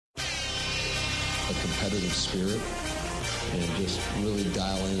competitive spirit and just really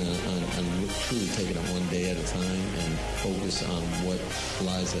dial in on truly taking it one day at a time and focus on what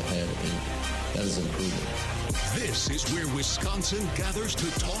lies ahead, and that is improvement. This is where Wisconsin gathers to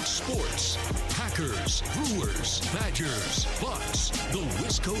talk sports. Packers, Brewers, Badgers, Bucks. The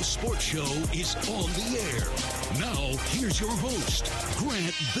Wisco Sports Show is on the air. Now, here's your host,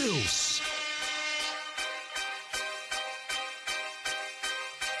 Grant Bills.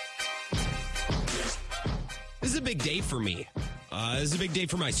 This is a big day for me. This is a big day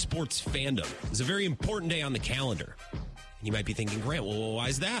for my sports fandom. It's a very important day on the calendar. And you might be thinking, Grant, well, why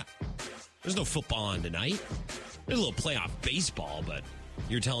is that? There's no football on tonight. There's a little playoff baseball, but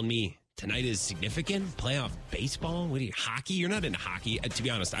you're telling me tonight is significant? Playoff baseball? What are you, hockey? You're not into hockey. To be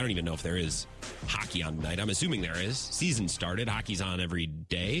honest, I don't even know if there is hockey on tonight. I'm assuming there is. Season started. Hockey's on every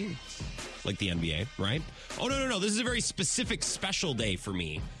day, like the NBA, right? Oh, no. This is a very specific, special day for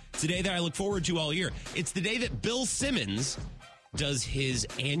me. It's a day that I look forward to all year. It's the day that Bill Simmons does his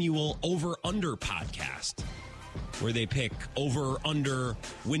annual Over-Under podcast, where they pick over-under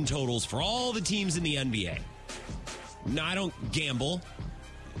win totals for all the teams in the NBA. Now, I don't gamble.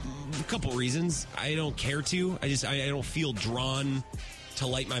 A couple reasons. I don't care to. I don't feel drawn to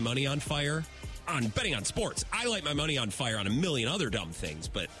light my money on fire on betting on sports. I light my money on fire on a million other dumb things,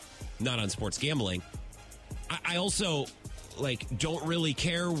 but not on sports gambling. I also don't really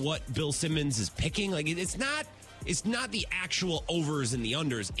care what Bill Simmons is picking. It's not the actual overs and the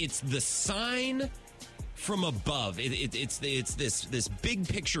unders. It's the sign from above. It's this big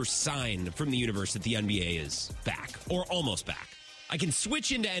picture sign from the universe that the NBA is back, or almost back. I can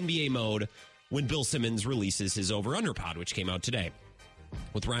switch into NBA mode when Bill Simmons releases his Over-Under pod, which came out today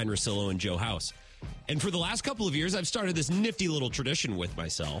with Ryan Russillo and Joe House. And for the last couple of years, I've started this nifty little tradition with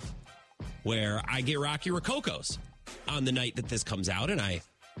myself where I get Rocky Rococo's on the night that this comes out, and I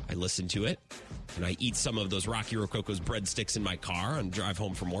listen to it, and I eat some of those Rocky Rococo's breadsticks in my car on drive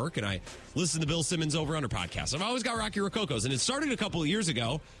home from work, and I listen to Bill Simmons Over-Under podcast. I've always got Rocky Rococo's, and it started a couple of years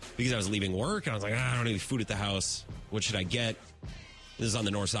ago because I was leaving work, and I was like, I don't have any food at the house. What should I get? This is on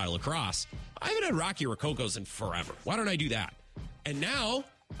the north side of La Crosse. I haven't had Rocky Rococo's in forever. Why don't I do that? And now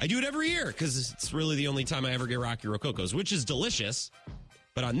I do it every year because it's really the only time I ever get Rocky Rococo's, which is delicious.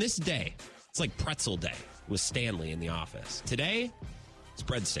 But on this day, it's like pretzel day with Stanley in the office. Today, it's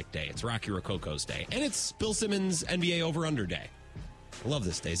breadstick day. It's Rocky Rococo's day. And it's Bill Simmons NBA Over-Under day. I love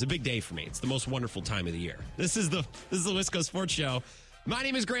this day. It's a big day for me. It's the most wonderful time of the year. This is the Wisco Sports Show. My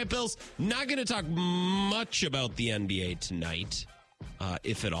name is Grant Bills. Not going to talk much about the NBA tonight,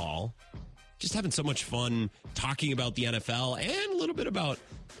 if at all. Just having so much fun talking about the NFL and a little bit about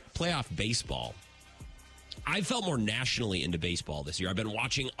playoff baseball. I felt more nationally into baseball this year. I've been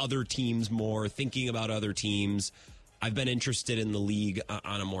watching other teams more, thinking about other teams. I've been interested in the league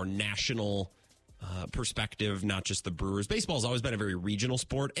on a more national perspective, not just the Brewers. Baseball's always been a very regional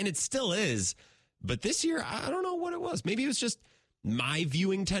sport, and it still is. But this year, I don't know what it was. Maybe it was just my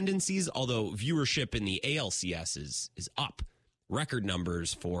viewing tendencies, although viewership in the ALCS is up. Record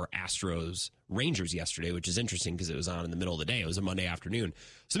numbers for Astros Rangers yesterday, which is interesting because it was on in the middle of the day. It was a Monday afternoon.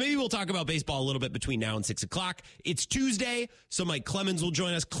 So maybe we'll talk about baseball a little bit between now and 6 o'clock. It's Tuesday, so Mike Clemens will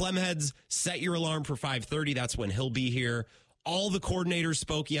join us. Clemheads, set your alarm for 5:30. That's when he'll be here. All the coordinators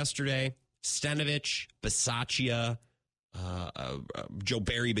spoke yesterday. Stenavich, Bisaccia, Joe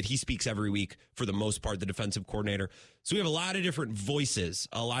Barry, but he speaks every week for the most part, the defensive coordinator. So we have a lot of different voices,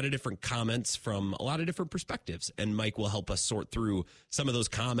 a lot of different comments from a lot of different perspectives. And Mike will help us sort through some of those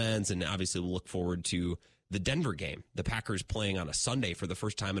comments. And obviously we'll look forward to the Denver game. The Packers playing on a Sunday for the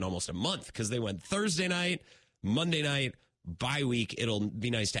first time in almost a month because they went Thursday night, Monday night, bye week. It'll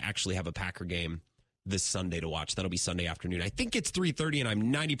be nice to actually have a Packer game this Sunday to watch. That'll be Sunday afternoon. I think it's 3:30, and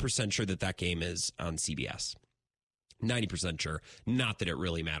I'm 90% sure that game is on CBS. 90% sure. Not that it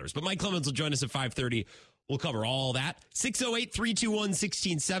really matters. But Mike Clemens will join us at 5:30. We'll cover all that.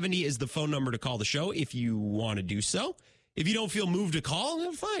 608-321-1670 is the phone number to call the show if you want to do so. If you don't feel moved to call,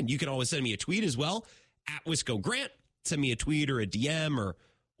 then fine. You can always send me a tweet as well, at Wisco Grant. Send me a tweet or a DM or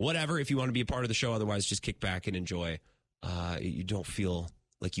whatever if you want to be a part of the show. Otherwise, just kick back and enjoy. You don't feel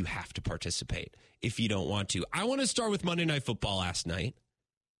like you have to participate if you don't want to. I want to start with Monday Night Football last night.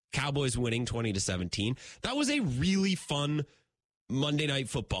 Cowboys winning 20-17. That was a really fun Monday Night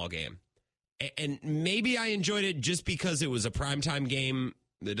Football game. And maybe I enjoyed it just because it was a primetime game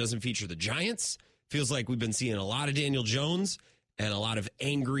that doesn't feature the Giants. Feels like we've been seeing a lot of Daniel Jones and a lot of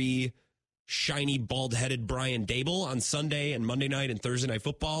angry, shiny, bald-headed Brian Dable on Sunday and Monday night and Thursday Night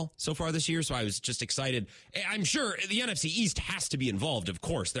Football so far this year. So I was just excited. I'm sure the NFC East has to be involved, of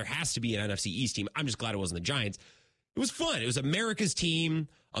course. There has to be an NFC East team. I'm just glad it wasn't the Giants. It was fun. It was America's team,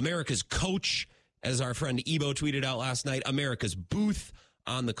 America's coach, As our friend Ebo tweeted out last night, America's Booth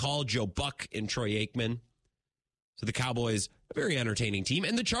on the call, Joe Buck and Troy Aikman. So the Cowboys, a very entertaining team.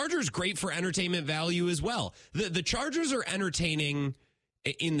 And the Chargers, great for entertainment value as well. The Chargers are entertaining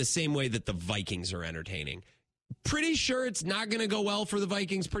in the same way that the Vikings are entertaining. Pretty sure it's not going to go well for the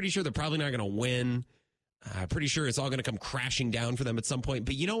Vikings. Pretty sure they're probably not going to win. Pretty sure it's all going to come crashing down for them at some point.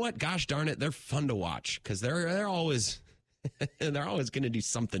 But you know what? Gosh darn it, they're fun to watch because they're always they're always going to do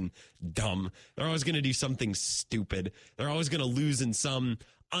something dumb. They're always going to do something stupid. They're always going to lose in some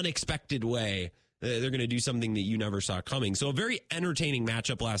unexpected way. They're going to do something that you never saw coming. So a very entertaining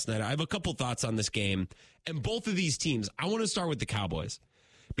matchup last night. I have a couple thoughts on this game. And both of these teams, I want to start with the Cowboys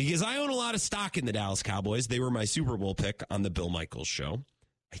because I own a lot of stock in the Dallas Cowboys. They were my Super Bowl pick on the Bill Michaels show.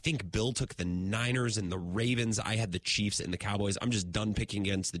 I think Bill took the Niners and the Ravens. I had the Chiefs and the Cowboys. I'm just done picking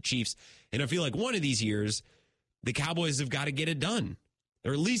against the Chiefs. And I feel like one of these years, the Cowboys have got to get it done.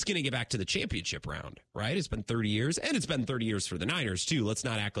 They're at least going to get back to the championship round, right? It's been 30 years, and it's been 30 years for the Niners, too. Let's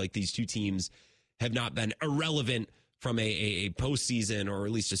not act like these two teams have not been irrelevant from a postseason or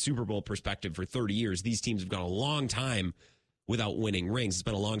at least a Super Bowl perspective for 30 years. These teams have gone a long time without winning rings. It's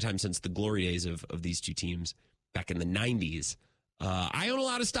been a long time since the glory days of these two teams back in the 90s. I own a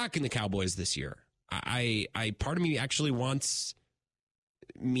lot of stock in the Cowboys this year. I part of me actually wants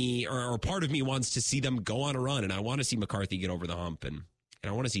me, or part of me wants to see them go on a run, and I want to see McCarthy get over the hump, and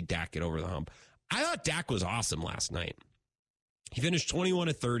I want to see Dak get over the hump. I thought Dak was awesome last night. He finished 21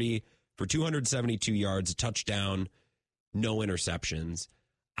 of 30 for 272 yards, a touchdown, no interceptions.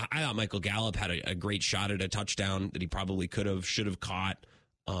 I thought Michael Gallup had a great shot at a touchdown that he probably should have caught.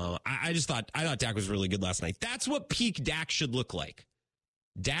 I thought Dak was really good last night. That's what peak Dak should look like.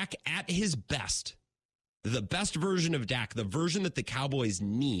 Dak at his best. The best version of Dak, the version that the Cowboys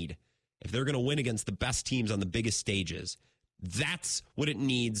need if they're going to win against the best teams on the biggest stages. That's what it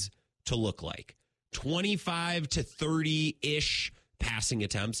needs to look like. 25 to 30-ish passing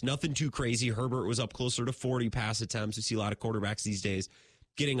attempts. Nothing too crazy. Herbert was up closer to 40 pass attempts. We see a lot of quarterbacks these days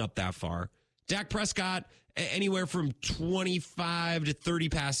getting up that far. Dak Prescott, anywhere from 25 to 30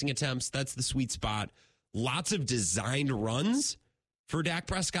 passing attempts. That's the sweet spot. Lots of designed runs for Dak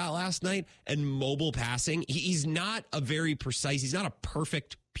Prescott last night and mobile passing. He's not a very precise, he's not a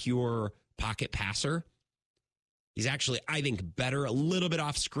perfect, pure pocket passer. He's actually, I think, better, a little bit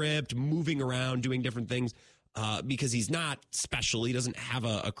off script, moving around, doing different things because he's not special. He doesn't have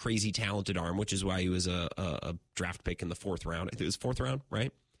a crazy talented arm, which is why he was a draft pick in the fourth round. I think it was fourth round,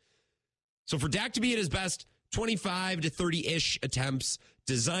 right? So for Dak to be at his best, 25 to 30-ish attempts,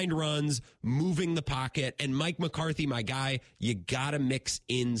 designed runs, moving the pocket, and Mike McCarthy, my guy, you got to mix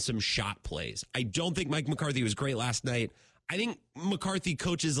in some shot plays. I don't think Mike McCarthy was great last night. I think McCarthy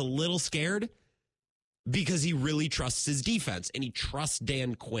coaches a little scared because he really trusts his defense, and he trusts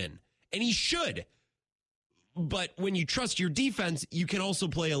Dan Quinn, and he should. But when you trust your defense, you can also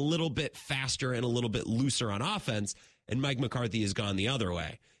play a little bit faster and a little bit looser on offense, and Mike McCarthy has gone the other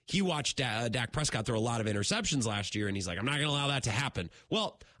way. He watched Dak Prescott throw a lot of interceptions last year, and he's like, I'm not going to allow that to happen.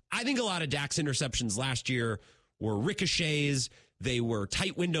 Well, I think a lot of Dak's interceptions last year were ricochets. They were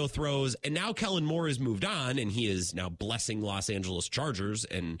tight window throws. And now Kellen Moore has moved on, and he is now blessing Los Angeles Chargers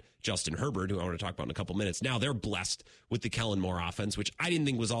and Justin Herbert, who I want to talk about in a couple minutes. Now they're blessed with the Kellen Moore offense, which I didn't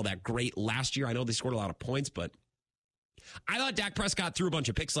think was all that great last year. I know they scored a lot of points, but I thought Dak Prescott threw a bunch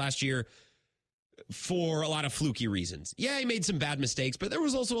of picks last year for a lot of fluky reasons. Yeah, he made some bad mistakes, but there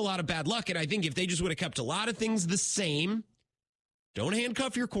was also a lot of bad luck. And I think if they just would have kept a lot of things the same, don't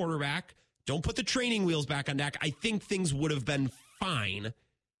handcuff your quarterback, don't put the training wheels back on Dak, I think things would have been fine.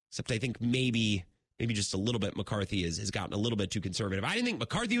 Except I think maybe just a little bit McCarthy has gotten a little bit too conservative. I didn't think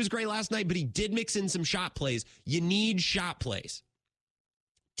McCarthy was great last night, but he did mix in some shot plays. You need shot plays.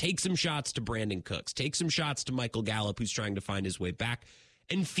 Take some shots to Brandon Cooks. Take some shots to Michael Gallup, who's trying to find his way back.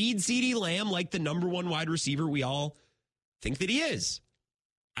 And feed CeeDee Lamb like the number one wide receiver we all think that he is.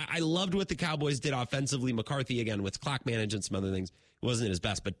 I loved what the Cowboys did offensively. McCarthy, again, with clock management, some other things, wasn't at his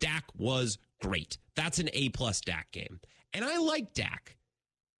best. But Dak was great. That's an A-plus Dak game. And I like Dak.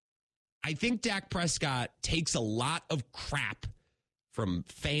 I think Dak Prescott takes a lot of crap from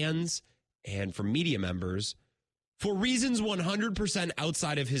fans and from media members for reasons 100%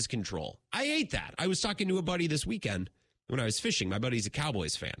 outside of his control. I hate that. I was talking to a buddy this weekend when I was fishing. My buddy's a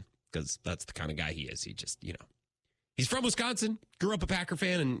Cowboys fan because that's the kind of guy he is. He just, he's from Wisconsin, grew up a Packer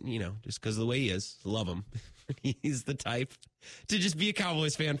fan, and, just because of the way he is, love him. He's the type to just be a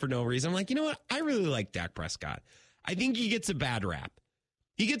Cowboys fan for no reason. I'm like, you know what? I really like Dak Prescott. I think he gets a bad rap.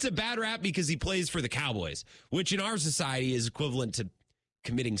 He gets a bad rap because he plays for the Cowboys, which in our society is equivalent to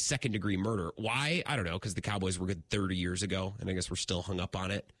committing second-degree murder. Why? I don't know, because the Cowboys were good 30 years ago, and I guess we're still hung up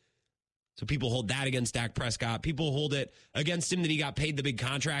on it. So people hold that against Dak Prescott. People hold it against him that he got paid the big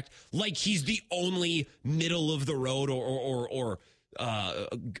contract, like he's the only middle of the road or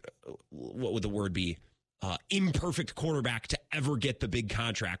what would the word be? Imperfect quarterback to ever get the big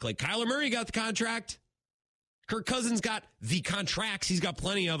contract. Like Kyler Murray got the contract. Kirk Cousins got the contracts. He's got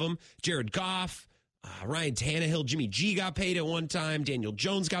plenty of them. Jared Goff, Ryan Tannehill, Jimmy G got paid at one time. Daniel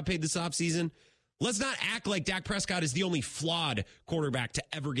Jones got paid this offseason. Let's not act like Dak Prescott is the only flawed quarterback to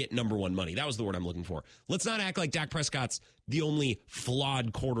ever get number one money. That was the word I'm looking for. Let's not act like Dak Prescott's the only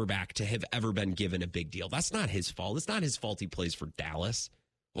flawed quarterback to have ever been given a big deal. That's not his fault. It's not his fault he plays for Dallas.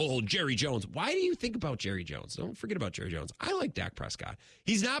 Oh, Jerry Jones. Why do you think about Jerry Jones? Don't forget about Jerry Jones. I like Dak Prescott.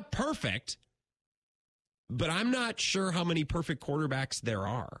 He's not perfect, but I'm not sure how many perfect quarterbacks there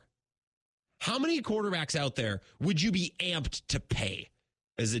are. How many quarterbacks out there would you be amped to pay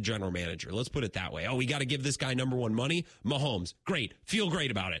as a general manager? Let's put it that way. Oh, we got to give this guy number one money. Mahomes, great. Feel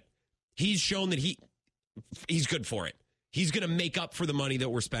great about it. He's shown that he's good for it. He's going to make up for the money that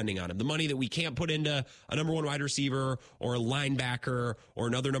we're spending on him. The money that we can't put into a number one wide receiver or a linebacker or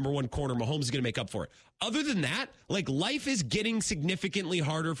another number one corner. Mahomes is going to make up for it. Other than that, like, life is getting significantly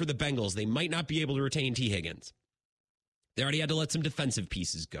harder for the Bengals. They might not be able to retain T. Higgins. They already had to let some defensive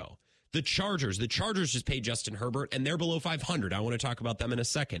pieces go. The Chargers just paid Justin Herbert, and they're below 500. I want to talk about them in a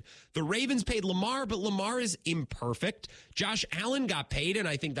second. The Ravens paid Lamar, but Lamar is imperfect. Josh Allen got paid, and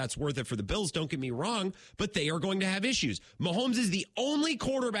I think that's worth it for the Bills. Don't get me wrong, but they are going to have issues. Mahomes is the only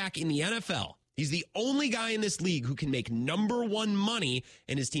quarterback in the NFL. He's the only guy in this league who can make number one money,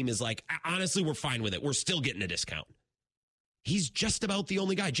 and his team is like, honestly, we're fine with it. We're still getting a discount. He's just about the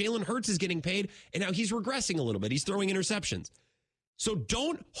only guy. Jalen Hurts is getting paid, and now he's regressing a little bit. He's throwing interceptions. So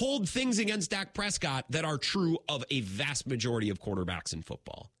don't hold things against Dak Prescott that are true of a vast majority of quarterbacks in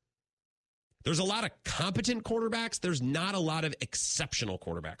football. There's a lot of competent quarterbacks. There's not a lot of exceptional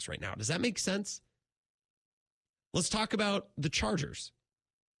quarterbacks right now. Does that make sense? Let's talk about the Chargers,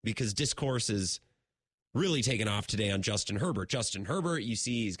 because discourse is really taken off today on Justin Herbert. Justin Herbert, you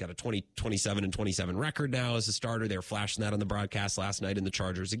see, he's got a 27-27 record now as a starter. They were flashing that on the broadcast last night, and the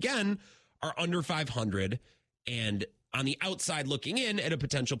Chargers, again, are under 500 and on the outside looking in at a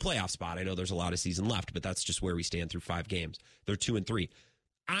potential playoff spot. I know there's a lot of season left, but that's just where we stand through 5 games. They're 2-3.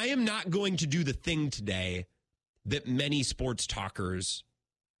 I am not going to do the thing today that many sports talkers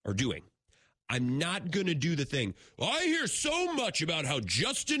are doing. I'm not going to do the thing. I hear so much about how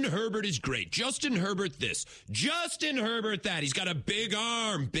Justin Herbert is great. Justin Herbert this. Justin Herbert that. He's got a big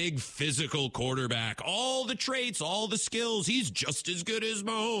arm, big physical quarterback. All the traits, all the skills. He's just as good as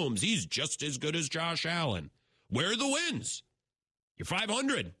Mahomes. He's just as good as Josh Allen. Where are the wins? You're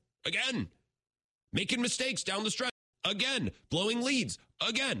 500. Again. Making mistakes down the stretch. Again. Blowing leads.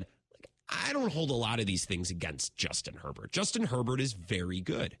 Again. I don't hold a lot of these things against Justin Herbert. Justin Herbert is very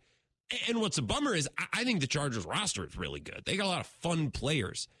good. And what's a bummer is I think the Chargers roster is really good. They got a lot of fun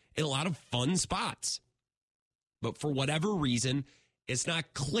players in a lot of fun spots. But for whatever reason, it's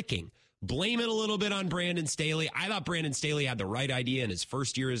not clicking. Blame it a little bit on Brandon Staley. I thought Brandon Staley had the right idea in his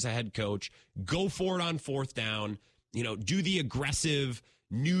first year as a head coach. Go for it on 4th down. You know, do the aggressive,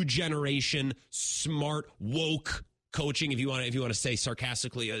 new generation, smart, woke coaching. If you want to say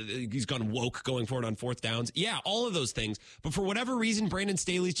sarcastically, he's gone woke going for it on 4th downs. Yeah, all of those things. But for whatever reason, Brandon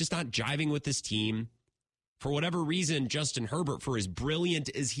Staley's just not jiving with this team. For whatever reason, Justin Herbert, for as brilliant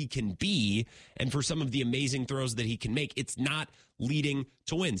as he can be, and for some of the amazing throws that he can make, it's not leading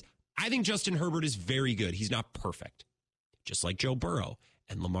to wins. I think Justin Herbert is very good. He's not perfect. Just like Joe Burrow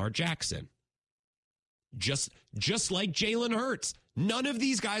and Lamar Jackson. Just like Jalen Hurts. None of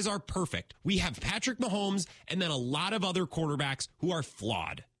these guys are perfect. We have Patrick Mahomes and then a lot of other quarterbacks who are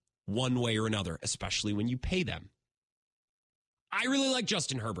flawed one way or another, especially when you pay them. I really like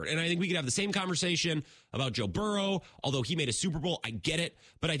Justin Herbert, and I think we could have the same conversation about Joe Burrow, although he made a Super Bowl. I get it,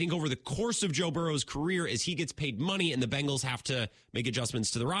 but I think over the course of Joe Burrow's career, as he gets paid money and the Bengals have to make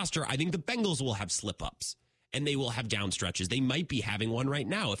adjustments to the roster, I think the Bengals will have slip-ups, and they will have down stretches. They might be having one right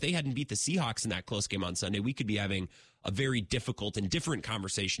now. If they hadn't beat the Seahawks in that close game on Sunday, we could be having a very difficult and different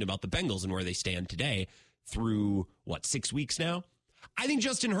conversation about the Bengals and where they stand today through, 6 weeks now? I think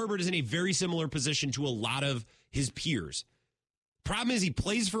Justin Herbert is in a very similar position to a lot of his peers. Problem is he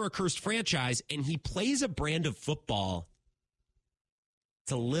plays for a cursed franchise, and he plays a brand of football.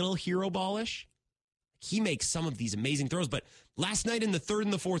 It's a little hero ballish. He makes some of these amazing throws, but last night in the 3rd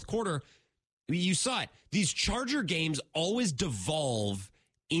and the 4th quarter, you saw it. These Charger games always devolve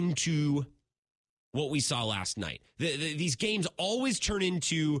into what we saw last night. These games always turn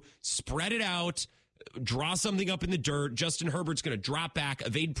into spread it out, draw something up in the dirt. Justin Herbert's going to drop back,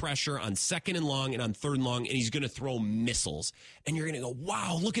 evade pressure on 2nd and long and on 3rd and long, and he's going to throw missiles. And you're going to go,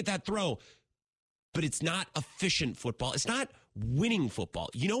 wow, look at that throw. But it's not efficient football. It's not winning football.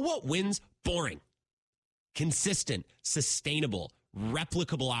 You know what wins? Boring, consistent, sustainable,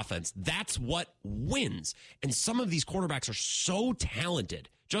 replicable offense. That's what wins. And some of these quarterbacks are so talented.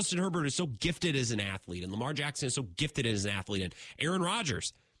 Justin Herbert is so gifted as an athlete, and Lamar Jackson is so gifted as an athlete, and Aaron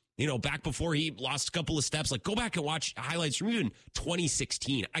Rodgers, back before he lost a couple of steps, like go back and watch highlights from even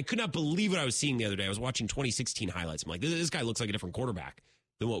 2016. I could not believe what I was seeing the other day. I was watching 2016 highlights. I'm like, this guy looks like a different quarterback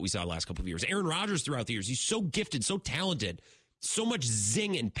than what we saw the last couple of years. Aaron Rodgers throughout the years, he's so gifted, so talented, so much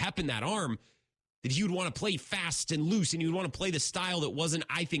zing and pep in that arm that he would want to play fast and loose, and he would want to play the style that wasn't,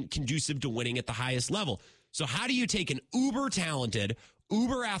 I think, conducive to winning at the highest level. So how do you take an uber talented,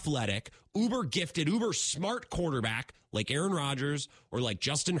 uber athletic, uber gifted, uber smart quarterback like Aaron Rodgers or like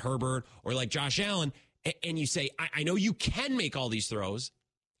Justin Herbert or like Josh Allen, and you say, I know you can make all these throws.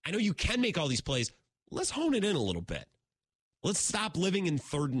 I know you can make all these plays. Let's hone it in a little bit. Let's stop living in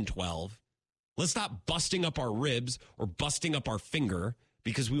 3rd and 12. Let's stop busting up our ribs or busting up our finger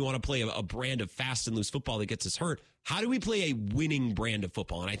because we want to play a brand of fast and loose football that gets us hurt. How do we play a winning brand of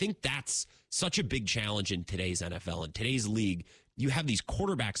football? And I think that's such a big challenge in today's NFL, in today's league. You have these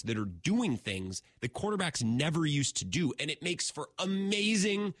quarterbacks that are doing things that quarterbacks never used to do, and it makes for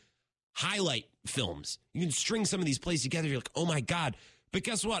amazing highlight films. You can string some of these plays together. You're like, oh, my God. But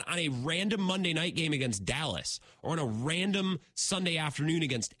guess what? On a random Monday night game against Dallas or on a random Sunday afternoon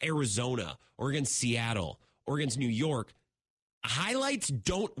against Arizona or against Seattle or against New York, highlights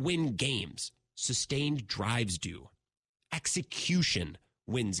don't win games. Sustained drives do. Execution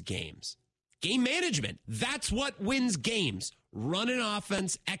wins games. Game management, that's what wins games. Run an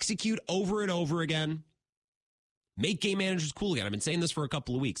offense, execute over and over again. Make game managers cool again. I've been saying this for a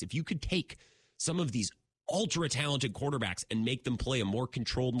couple of weeks. If you could take some of these ultra-talented quarterbacks and make them play a more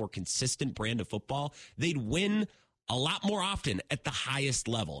controlled, more consistent brand of football, they'd win a lot more often at the highest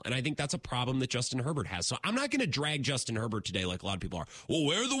level. And I think that's a problem that Justin Herbert has. So I'm not going to drag Justin Herbert today like a lot of people are. Well,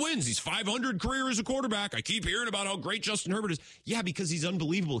 where are the wins? He's 500 career as a quarterback. I keep hearing about how great Justin Herbert is. Yeah, because he's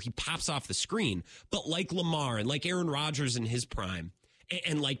unbelievable. He pops off the screen. But like Lamar and like Aaron Rodgers in his prime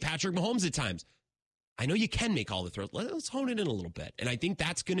and like Patrick Mahomes at times, I know you can make all the throws. Let's hone it in a little bit. And I think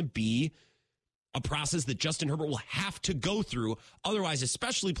that's going to be a process that Justin Herbert will have to go through. Otherwise,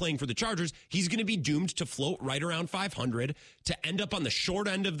 especially playing for the Chargers, he's going to be doomed to float right around 500, to end up on the short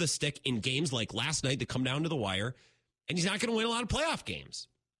end of the stick in games like last night that come down to the wire, and he's not going to win a lot of playoff games.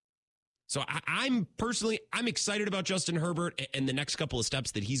 So I'm excited about Justin Herbert and the next couple of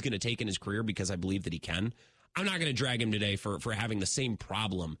steps that he's going to take in his career because I believe that he can. I'm not going to drag him today for having the same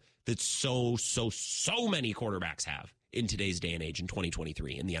problem that so many quarterbacks have in today's day and age in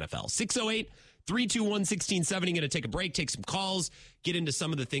 2023 in the NFL. 608-321-1670. Going to take a break, take some calls, get into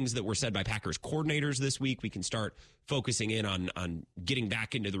some of the things that were said by Packers coordinators this week. We can start focusing in on getting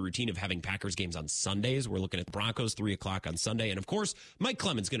back into the routine of having Packers games on Sundays. We're looking at the Broncos 3 o'clock on Sunday. And of course, Mike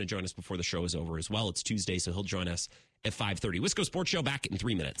Clemens going to join us before the show is over as well. It's Tuesday, so he'll join us at 5:30. Wisco Sports Show back in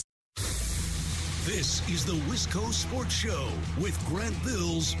 3 minutes. This is the Wisco Sports Show with Grant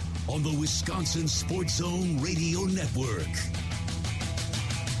Bills on the Wisconsin Sports Zone Radio Network.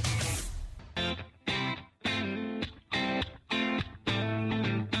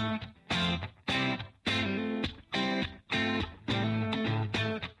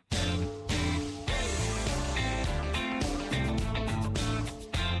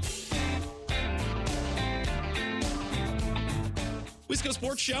 Wisco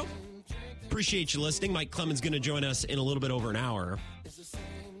Sports Show. Appreciate you listening. Mike Clemens going to join us in a little bit over an hour.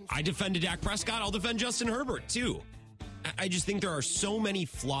 I defended Dak Prescott. I'll defend Justin Herbert, too. I just think there are so many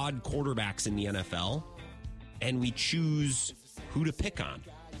flawed quarterbacks in the NFL, and we choose who to pick on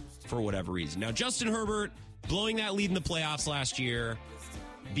for whatever reason. Now, Justin Herbert blowing that lead in the playoffs last year,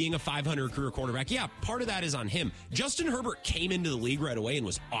 being a 500 career quarterback, yeah, part of that is on him. Justin Herbert came into the league right away and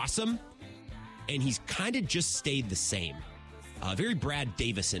was awesome, and he's kind of just stayed the same. Very Brad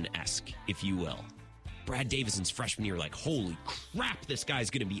Davison-esque, if you will. Brad Davison's freshman year, like, holy crap, this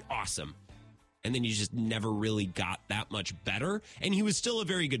guy's going to be awesome. And then you just never really got that much better. And he was still a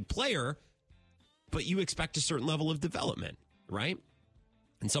very good player, but you expect a certain level of development, right?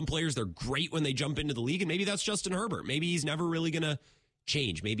 And some players, they're great when they jump into the league, and maybe that's Justin Herbert. Maybe he's never really going to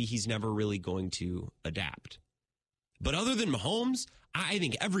change. Maybe he's never really going to adapt. But other than Mahomes, I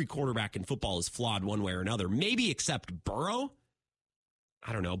think every quarterback in football is flawed one way or another, maybe except Burrow.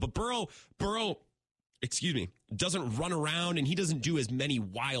 I don't know, but Burrow, doesn't run around, and he doesn't do as many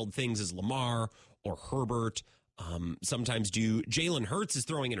wild things as Lamar or Herbert sometimes do. Jalen Hurts is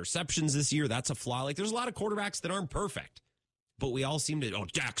throwing interceptions this year. That's a flaw. Like, there's a lot of quarterbacks that aren't perfect, but we all seem to,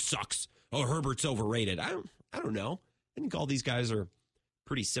 Dak sucks. Oh, Herbert's overrated. I don't know. I think all these guys are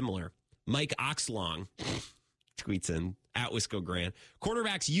pretty similar. Mike Oxlong tweets in, at Wisco Grant.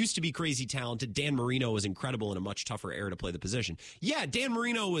 Quarterbacks used to be crazy talented. Dan Marino was incredible in a much tougher era to play the position. Yeah, Dan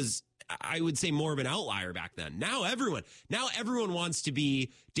Marino was, I would say, more of an outlier back then. Now everyone wants to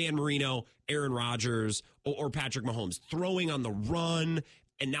be Dan Marino, Aaron Rodgers, or Patrick Mahomes, throwing on the run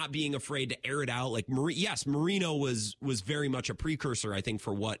and not being afraid to air it out. Like, yes, Marino was very much a precursor, I think,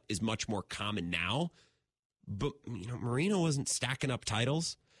 for what is much more common now. But, Marino wasn't stacking up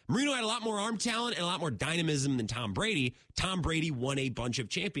titles. Marino had a lot more arm talent and a lot more dynamism than Tom Brady. Tom Brady won a bunch of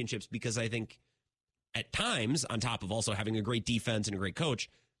championships because I think at times, on top of also having a great defense and a great coach,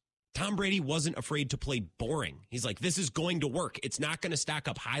 Tom Brady wasn't afraid to play boring. He's like, this is going to work. It's not going to stack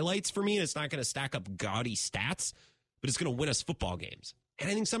up highlights for me. It's not going to stack up gaudy stats, but it's going to win us football games. And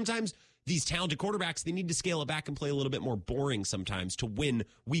I think sometimes these talented quarterbacks, they need to scale it back and play a little bit more boring sometimes to win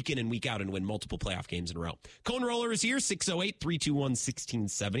week in and week out and win multiple playoff games in a row. Cone Roller is here,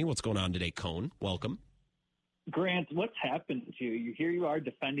 608-321-1670. What's going on today, Cone? Welcome. Grant, what's happened to you? Here you are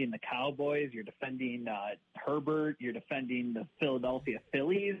defending the Cowboys. You're defending Herbert. You're defending the Philadelphia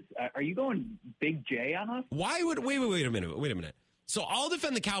Phillies. Are you going Big J on us? Wait a minute. So I'll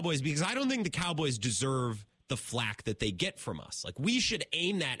defend the Cowboys because I don't think the Cowboys deserve the flack that they get from us. Like, we should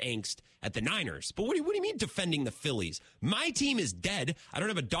aim that angst at the Niners. But what do you mean defending the Phillies? My team is dead. I don't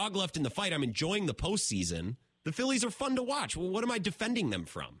have a dog left in the fight. I'm enjoying the postseason. The Phillies are fun to watch. Well, what am I defending them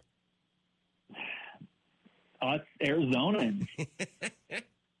from? Us Arizonans.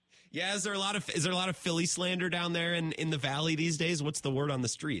 Yeah, is there a lot of Philly slander down there in the Valley these days? What's the word on the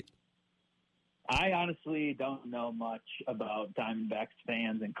street? I honestly don't know much about Diamondbacks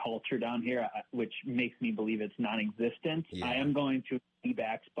fans and culture down here, which makes me believe it's non-existent. Yeah. I am going to a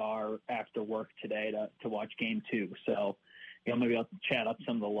D-backs bar after work today to watch Game 2. So, maybe I'll chat up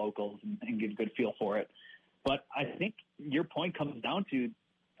some of the locals and get a good feel for it. But I think your point comes down to,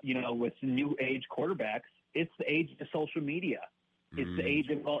 with new age quarterbacks, it's the age of social media. It's the age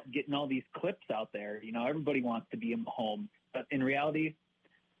of getting all these clips out there. Everybody wants to be a Mahomes, but in reality,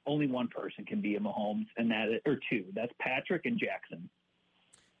 only one person can be a Mahomes, or two. That's Patrick and Jackson.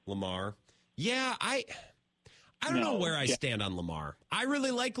 Lamar. Yeah, I don't know where I stand on Lamar. I really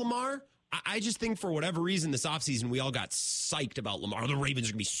like Lamar. I just think for whatever reason this offseason we all got psyched about Lamar. The Ravens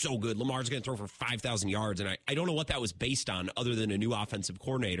are going to be so good. Lamar's going to throw for 5,000 yards, and I don't know what that was based on other than a new offensive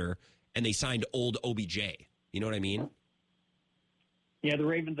coordinator, and they signed old OBJ. You know what I mean? Yeah, the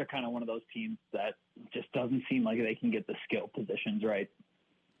Ravens are kind of one of those teams that just doesn't seem like they can get the skill positions right.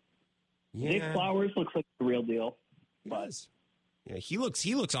 Yeah. Nick Flowers looks like the real deal. Yeah, he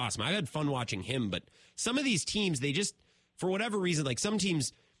looks awesome. I've had fun watching him, but some of these teams, they just, for whatever reason, like some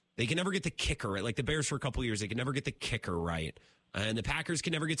teams, they can never get the kicker right. Like the Bears for a couple of years, they can never get the kicker right. And the Packers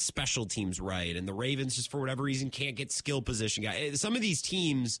can never get special teams right. And the Ravens, just for whatever reason, can't get skill position guys. Some of these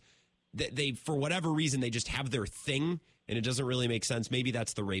teams, they for whatever reason, they just have their thing, and it doesn't really make sense. Maybe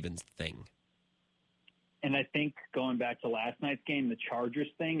that's the Ravens thing. And I think going back to last night's game, the Chargers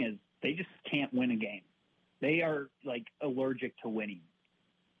thing is they just can't win a game. They are like allergic to winning.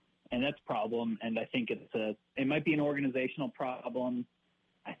 And that's a problem. And I think it might be an organizational problem.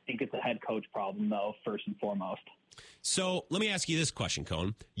 I think it's a head coach problem, though, first and foremost. So let me ask you this question,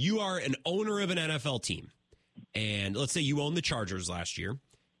 Cone. You are an owner of an NFL team. And let's say you owned the Chargers last year.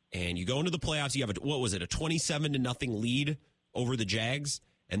 And you go into the playoffs. You have a 27-0 lead over the Jags.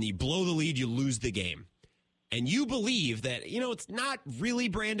 And you blow the lead, you lose the game. And you believe that, it's not really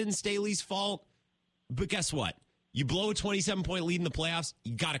Brandon Staley's fault. But guess what? You blow a 27-point lead in the playoffs,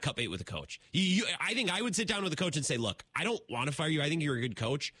 you got to cut bait with the coach. I think I would sit down with the coach and say, look, I don't want to fire you. I think you're a good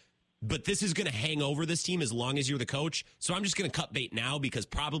coach. But this is going to hang over this team as long as you're the coach. So I'm just going to cut bait now because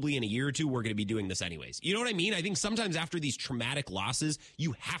probably in a year or two, we're going to be doing this anyways. You know what I mean? I think sometimes after these traumatic losses,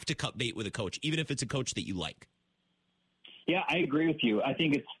 you have to cut bait with a coach, even if it's a coach that you like. Yeah, I agree with you. I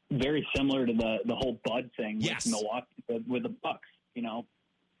think it's very similar to the whole Bud thing with Milwaukee, with the Bucks.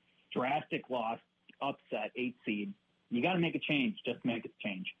 Drastic loss, upset, 8 seed. You got to make a change. Just make a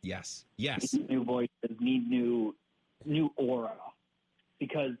change. Yes. Need new voices, need new aura.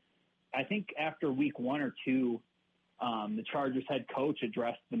 Because I think after week 1 or 2, the Chargers head coach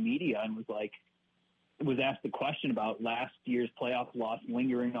addressed the media and was asked the question about last year's playoff loss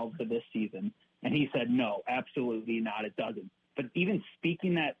lingering over this season. And he said, no, absolutely not. It doesn't. But even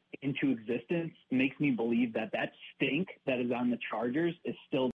speaking that into existence makes me believe that stink that is on the Chargers is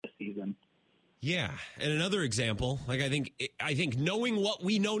still this season. Yeah. And another example, I think knowing what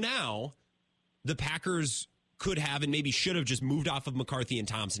we know now, the Packers could have and maybe should have just moved off of McCarthy and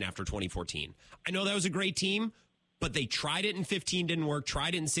Thompson after 2014. I know that was a great team, but they tried it in 15, didn't work,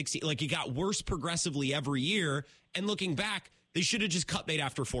 tried it in 16. Like, it got worse progressively every year. And looking back, they should have just cut bait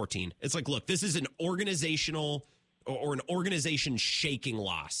after 14. It's like, look, this is an organizational or an organization shaking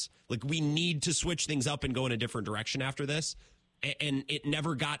loss. Like, we need to switch things up and go in a different direction after this. And it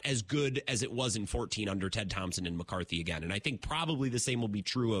never got as good as it was in 14 under Ted Thompson and McCarthy again. And I think probably the same will be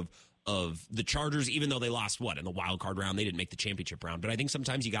true of the Chargers, even though they lost, in the wild card round. They didn't make the championship round. But I think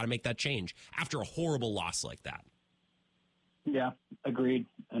sometimes you got to make that change after a horrible loss like that. Yeah, agreed.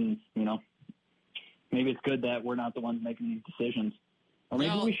 And, maybe it's good that we're not the ones making these decisions. Or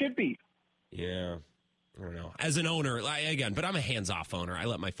maybe we should be. Yeah, I don't know. As an owner, but I'm a hands-off owner. I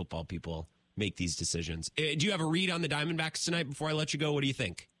let my football people make these decisions. Do you have a read on the Diamondbacks tonight before I let you go? What do you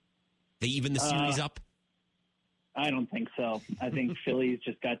think? They even the series up? I don't think so. I think Phillies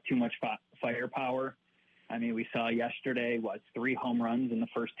just got too much firepower. I mean, we saw yesterday, 3 home runs in the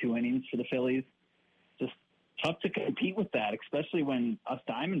first 2 innings for the Phillies. Just tough to compete with that, especially when us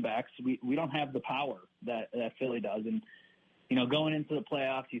Diamondbacks, we don't have the power that Philly does. And, going into the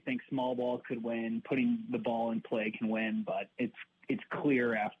playoffs, you think small ball could win, putting the ball in play can win, but it's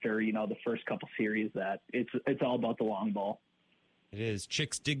clear after, the first couple series that it's all about the long ball. It is.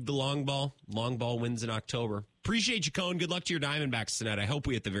 Chicks dig the long ball. Long ball wins in October. Appreciate you, Cone. Good luck to your Diamondbacks tonight. I hope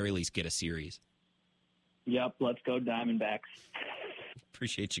we at the very least get a series. Yep, let's go Diamondbacks.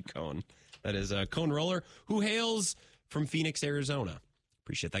 Appreciate you, Cone. That is Cone Roller, who hails from Phoenix, Arizona.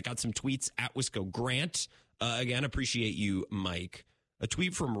 Appreciate that. Got some tweets at Wisco Grant. Again, appreciate you, Mike. A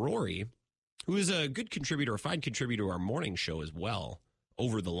tweet from Rory, who is a good contributor, a fine contributor to our morning show as well.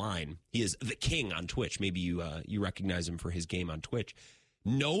 Over the line. He is the king on Twitch. Maybe you recognize him for his game on Twitch.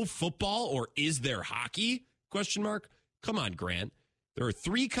 No football, or is there hockey? ? Come on, Grant. There are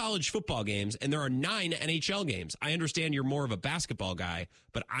 3 college football games and there are 9 NHL games. I understand you're more of a basketball guy,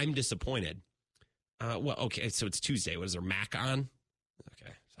 but I'm disappointed. Okay, so it's Tuesday. What is there, Mac on?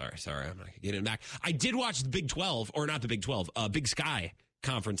 Okay, sorry. I'm not getting back. I did watch the Big 12, or not the Big 12, Big Sky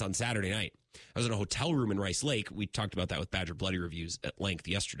conference on Saturday night. I was in a hotel room in Rice Lake. We talked about that with Badger Bloody Reviews at length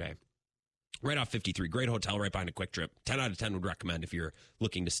yesterday. Right off 53. Great hotel right behind a Quick Trip. 10 out of 10 would recommend if you're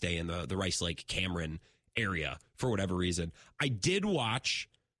looking to stay in the Rice Lake, Cameron area for whatever reason. I did watch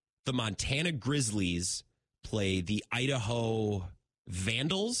the Montana Grizzlies play the Idaho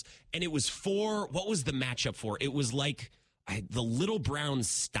Vandals, and it was what was the matchup for? It was like the Little Brown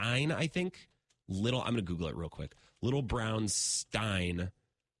Stein, I think. I'm going to Google it real quick. Little Brown Stein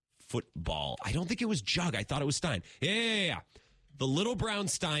football. I don't think it was Jug. I thought it was Stein. Yeah. The Little Brown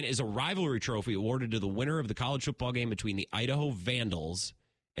Stein is a rivalry trophy awarded to the winner of the college football game between the Idaho Vandals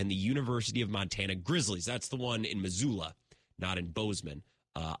and the University of Montana Grizzlies. That's the one in Missoula, not in Bozeman.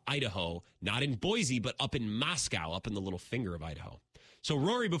 Idaho, not in Boise, but up in Moscow, up in the little finger of Idaho. So,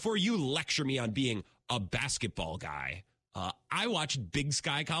 Rory, before you lecture me on being a basketball guy, I watched Big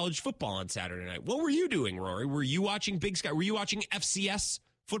Sky College football on Saturday night. What were you doing, Rory? Were you watching Big Sky? Were you watching FCS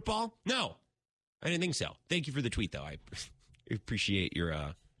football? No, I didn't think so. Thank you for the tweet, though. I appreciate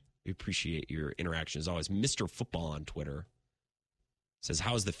your interaction as always. Mr. Football on Twitter says,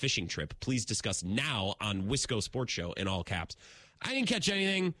 "How's the fishing trip? Please discuss now on Wisco Sports Show," in all caps. I didn't catch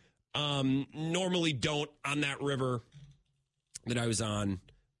anything. Normally don't on that river that I was on.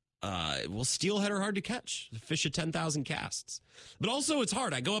 Steelhead are hard to catch. The fish at 10,000 casts. But also it's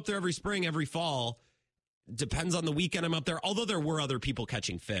hard. I go up there every spring, every fall. Depends on the weekend I'm up there. Although there were other people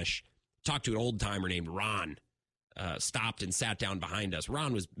catching fish. Talked to an old timer named Ron. Stopped and sat down behind us.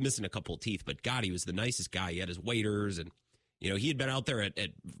 Ron was missing a couple of teeth, but God, he was the nicest guy. He had his waders, and he had been out there at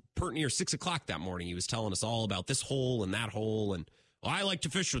pert near 6 o'clock that morning. He was telling us all about this hole and that hole. And I like to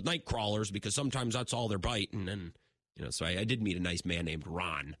fish with night crawlers because sometimes that's all they're biting. And so I did meet a nice man named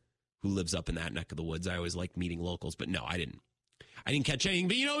Ron who lives up in that neck of the woods. I always like meeting locals, but no, I didn't catch anything.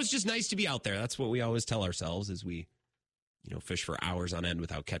 But it's just nice to be out there. That's what we always tell ourselves as we fish for hours on end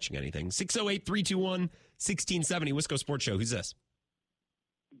without catching anything. 608-321-1670, Wisco Sports Show. Who's this?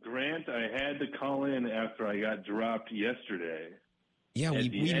 Grant, I had to call in after I got dropped yesterday. Yeah, we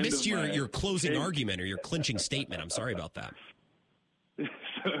missed your closing argument or your clinching statement. I'm sorry about that. So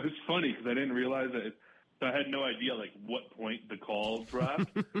it was funny because I didn't realize that. So I had no idea what point the call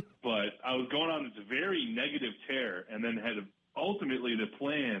dropped. But I was going on this very negative tear and then had ultimately the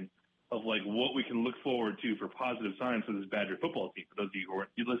plan of what we can look forward to for positive signs for this Badger football team. For those of you who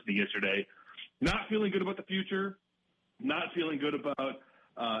weren't listening yesterday, not feeling good about the future, not feeling good about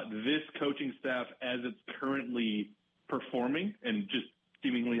this coaching staff as it's currently performing, and just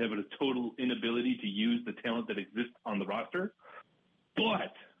seemingly having a total inability to use the talent that exists on the roster.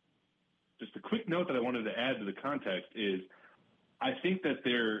 But just a quick note that I wanted to add to the context is I think that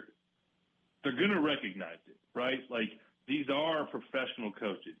they're going to recognize it, right? Like, these are professional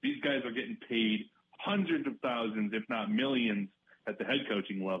coaches. These guys are getting paid hundreds of thousands, if not millions, at the head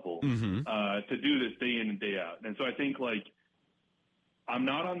coaching level to do this day in and day out. And so I think, like, I'm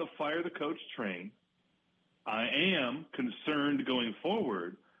not on the fire the coach train. I am concerned going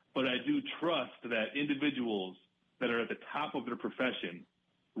forward, but I do trust that individuals that are at the top of their profession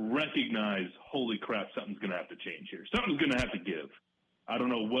recognize, holy crap, something's going to have to change here. Something's going to have to give. I don't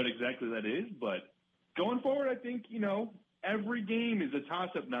know what exactly that is, but going forward, I think, every game is a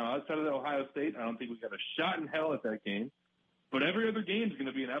toss-up now. Outside of the Ohio State, I don't think we've got a shot in hell at that game. But every other game is going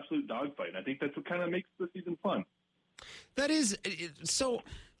to be an absolute dogfight. And I think that's what kind of makes the season fun. That is – so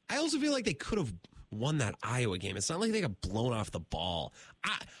I also feel like they could have won that Iowa game. It's not like they got blown off the ball.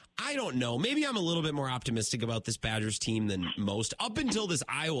 I don't know. Maybe I'm a little bit more optimistic about this Badgers team than most. Up until this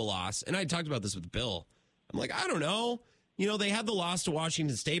Iowa loss, and I talked about this with Bill, I'm like, I don't know. They had the loss to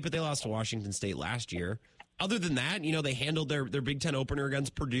Washington State, but they lost to Washington State last year. Other than that, they handled their Big Ten opener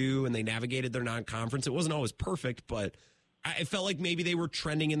against Purdue, and they navigated their non-conference. It wasn't always perfect, but I felt like maybe they were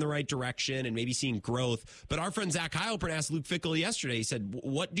trending in the right direction and maybe seeing growth. But our friend Zach Heilprin asked Luke Fickell yesterday, he said,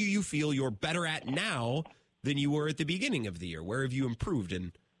 what do you feel you're better at now than you were at the beginning of the year? Where have you improved?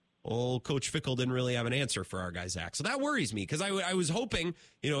 And Coach Fickell didn't really have an answer for our guy, Zach. So that worries me because I was hoping,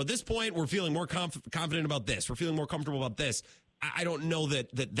 at this point, we're feeling more confident about this. We're feeling more comfortable about this. I don't know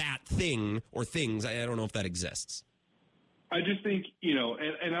that thing or things, I don't know if that exists. I just think,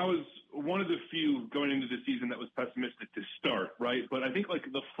 and I was one of the few going into the season that was pessimistic to start, right? But I think, like,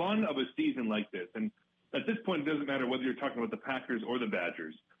 the fun of a season like this, and at this point, it doesn't matter whether you're talking about the Packers or the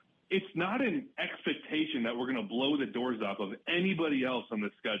Badgers, it's not an expectation that we're going to blow the doors off of anybody else on the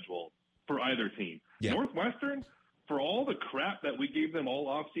schedule for either team. Yeah. Northwestern, for all the crap that we gave them all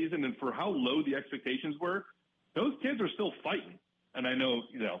offseason and for how low the expectations were, those kids are still fighting. And I know,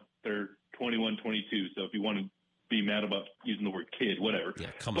 they're 21, 22, so if you want to be mad about using the word kid, whatever. Yeah,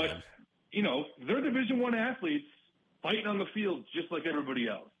 come on. They're Division I athletes fighting on the field just like everybody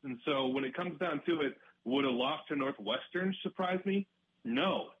else. And so when it comes down to it, would a loss to Northwestern surprise me?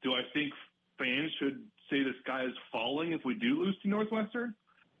 No. Do I think fans should say the sky is falling if we do lose to Northwestern?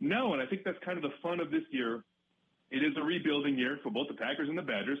 No, and I think that's kind of the fun of this year. It is a rebuilding year for both the Packers and the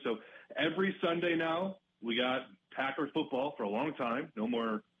Badgers. So every Sunday now, we got Packer football for a long time. No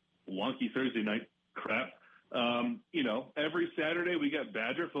more wonky Thursday night crap. Every Saturday we got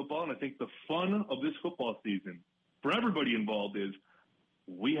Badger football, and I think the fun of this football season for everybody involved is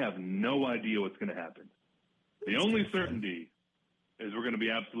we have no idea what's going to happen. The only certainty is we're going to be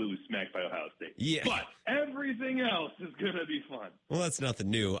absolutely smacked by Ohio State. Yeah. But everything else is going to be fun. Well, that's nothing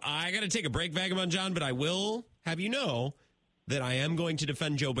new. I got to take a break, Vagabond John, but I will have you know that I am going to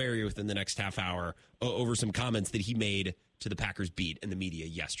defend Joe Barry within the next half hour over some comments that he made to the Packers beat in the media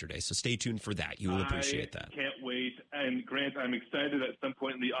yesterday. So stay tuned for that. You will appreciate that. I can't wait. And Grant, I'm excited at some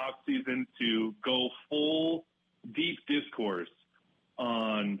point in the off season to go full deep discourse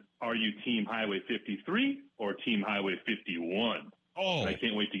on, are you Team Highway 53 or Team Highway 51? Oh, and I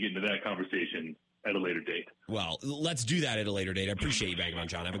can't wait to get into that conversation at a later date. Well, let's do that at a later date. I appreciate you, Vagabond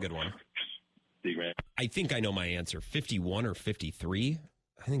John. Have a good one. See you, Grant. I think I know my answer. 51 or 53?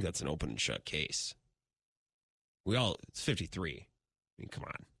 I think that's an open and shut case. It's 53. I mean, come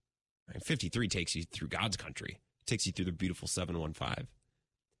on. 53 takes you through God's country. It takes you through the beautiful 715.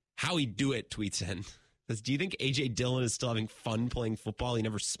 Howie Do It tweets in, says, do you think A.J. Dillon is still having fun playing football? He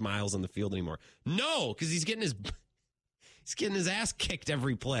never smiles on the field anymore. No, because he's getting his ass kicked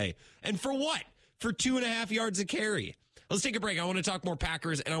every play. And for what? For 2.5 yards a carry. Let's take a break. I want to talk more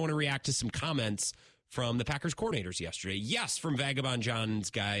Packers, and I want to react to some comments from the Packers coordinators yesterday. Yes, from Vagabond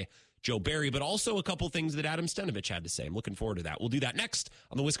John's guy, Joe Barry, but also a couple things that Adam Stenavich had to say. I'm looking forward to that. We'll do that next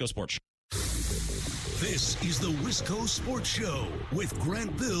on the Wisco Sports Show. This is the Wisco Sports Show with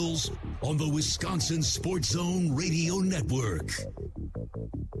Grant Bills on the Wisconsin Sports Zone Radio Network.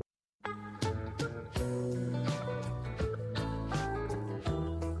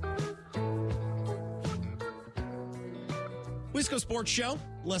 Wisco Sports Show,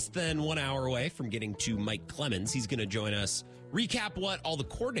 less than 1 hour away from getting to Mike Clemens. He's going to join us, recap what all the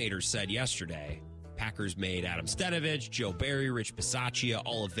coordinators said yesterday. Packers made Adam Stenavich, Joe Barry, Rich Bisaccia,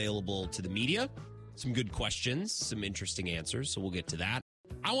 all available to the media. Some good questions, some interesting answers, so we'll get to that.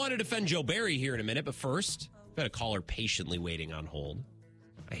 I want to defend Joe Barry here in a minute, but first, I've got a caller patiently waiting on hold.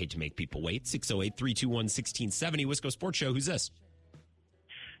 I hate to make people wait. 608-321-1670, Wisco Sports Show. Who's this?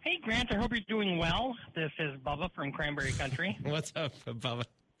 Hey, Grant, I hope you're doing well. This is Bubba from Cranberry Country. What's up, Bubba?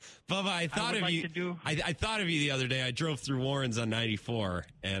 Bubba, I thought of you. I thought of you the other day. I drove through Warren's on 94,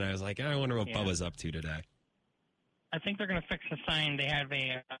 and I was like, I wonder what Bubba's up to today. I think they're going to fix the sign they have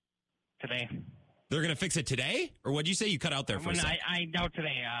today. They're going to fix it today? Or what did you say? You cut out there for a second. I doubt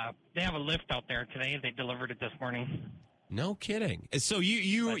today. They have a lift out there today. They delivered it this morning. No kidding. So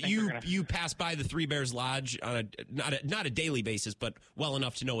you pass by the Three Bears Lodge on not a daily basis, but well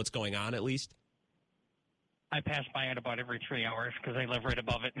enough to know what's going on at least? I pass by it about every 3 hours because I live right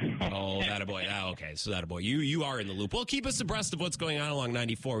above it. Oh, that a boy. Oh, okay, so that a boy. You are in the loop. Well, keep us abreast of what's going on along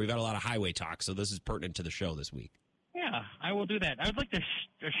 94. We've got a lot of highway talk, so this is pertinent to the show this week. Yeah, I will do that. I would like to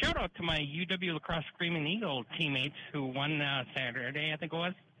shout out to my UW Lacrosse Screaming Eagle teammates who won Saturday, I think it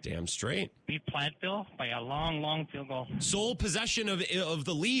was. Damn straight. Beat Platteville by a long, long field goal. Sole possession of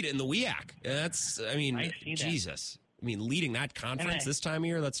the lead in the WIAC. I see Jesus. I mean, leading that conference this time of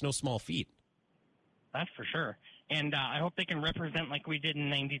year, that's no small feat. That's for sure. And I hope they can represent like we did in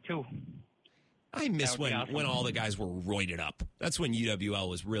 92. I miss when all the guys were roided up. That's when UWL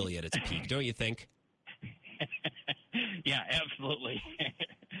was really at its peak, don't you think? Yeah, absolutely.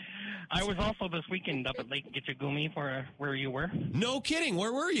 I was also this weekend up at Lake Gitchagumi for where you were. No kidding.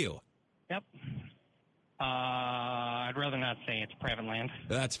 Where were you? Yep. I'd rather not say. It's private land.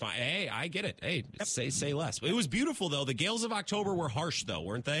 That's fine. Hey, I get it. Hey, yep. Say less. It was beautiful, though. The gales of October were harsh, though,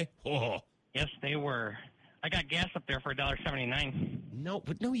 weren't they? Oh. Yes, they were. I got gas up there for $1.79. No,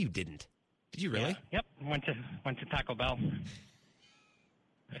 you didn't. Did you really? Yeah. Yep. Went to Taco Bell.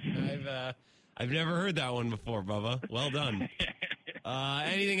 I've never heard that one before, Bubba. Well done.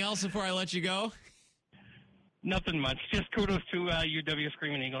 Anything else before I let you go? Nothing much. Just kudos to UW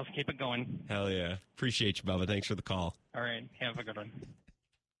Screaming Eagles. Keep it going. Hell yeah. Appreciate you, Bubba. Thanks for the call. All right. Have a good one.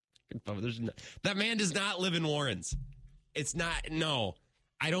 Bubba, that man does not live in Warrens. It's not. No.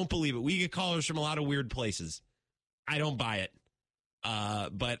 I don't believe it. We get callers from a lot of weird places. I don't buy it.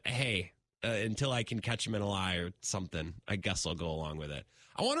 But hey, until I can catch him in a lie or something, I guess I'll go along with it.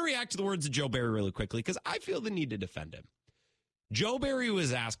 I want to react to the words of Joe Barry really quickly because I feel the need to defend him. Joe Barry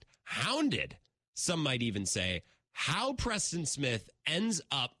was asked, hounded, some might even say, how Preston Smith ends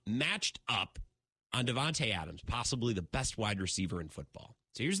up matched up on Devontae Adams, possibly the best wide receiver in football.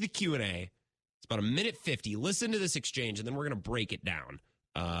 So here's the Q&A. It's about 1:50. Listen to this exchange, and then we're going to break it down.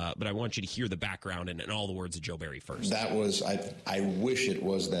 But I want you to hear the background and all the words of Joe Barry first. That was, I wish it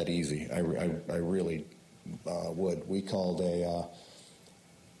was that easy. I really would. We called a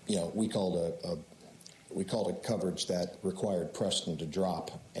coverage that required Preston to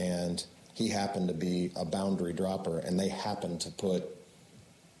drop, and he happened to be a boundary dropper, and they happened to put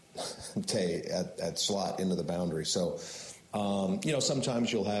Tay at slot into the boundary. So,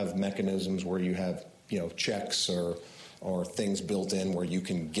 sometimes you'll have mechanisms where you have, checks or things built in where you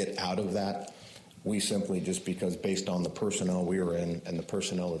can get out of that. We simply, just because based on the personnel we were in and the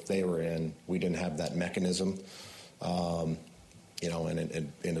personnel that they were in, we didn't have that mechanism. And it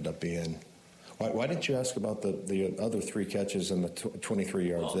ended up being. Why didn't you ask about the other 3 catches and the 23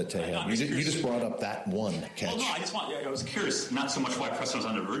 yards that Tay had? You just brought up that one catch. Well, no, I was curious, not so much why Preston was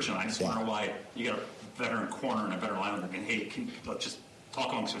on divergent. I just wonder why you got a veteran corner and a veteran lineman. And hey, let's just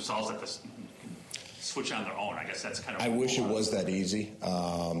talk amongst yourselves at this. Switch on their own. I guess that's kind of. I wish it was that easy.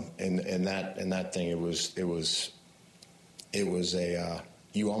 In that thing, it was a.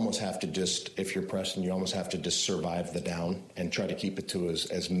 You almost have to just, if you're Preston, you almost have to just survive the down and try to keep it to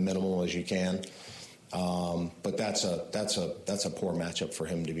as minimal as you can. But that's a poor matchup for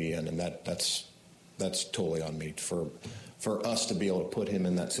him to be in, and that's totally on me. For us to be able to put him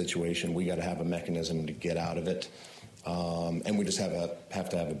in that situation, we got to have a mechanism to get out of it, and we just have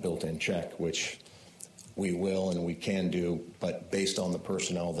to have a built-in check, which we will and we can do. But based on the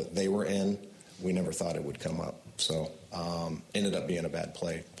personnel that they were in, we never thought it would come up. So ended up being a bad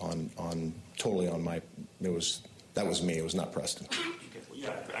play on totally on my. That was me. It was not Preston.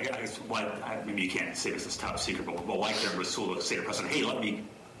 Yeah, I guess maybe you can't say this is top secret, but why can't Rasul say to Preston, "Hey, let me"?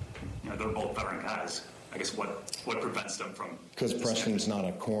 They're both veteran guys. I guess what prevents them from? Because Preston's not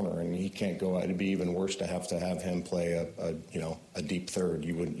a corner, and he can't go out. It'd be even worse to have him play a deep third.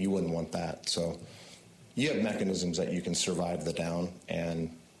 You wouldn't want that. So you have mechanisms that you can survive the down,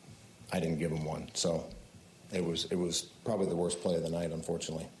 and I didn't give him one. So. It was probably the worst play of the night,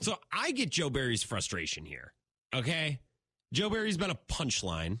 unfortunately. So I get Joe Barry's frustration here, okay? Joe Barry's been a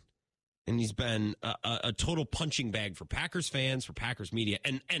punchline, and he's been a total punching bag for Packers fans, for Packers media,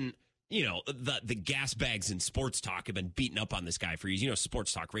 and the gas bags in sports talk have been beating up on this guy for years.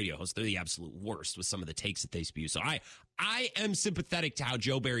 Sports talk radio hosts, they're the absolute worst with some of the takes that they spew. So I am sympathetic to how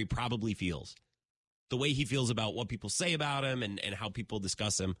Joe Barry probably feels, the way he feels about what people say about him and how people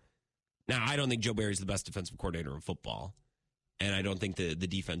discuss him. Now, I don't think Joe Barry's the best defensive coordinator in football. And I don't think the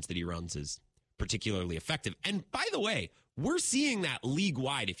defense that he runs is particularly effective. And by the way, we're seeing that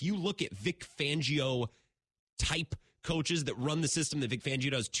league-wide. If you look at Vic Fangio-type coaches that run the system that Vic Fangio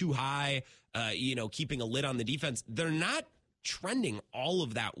does too high, keeping a lid on the defense, they're not trending all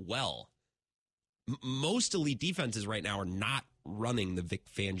of that well. Most elite defenses right now are not running the Vic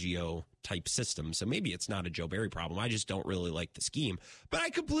Fangio type system. So maybe it's not a Joe Barry problem. I just don't really like the scheme. But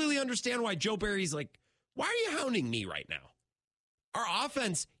I completely understand why Joe Barry's like, why are you hounding me right now? Our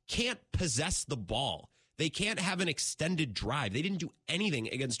offense can't possess the ball. They can't have an extended drive. They didn't do anything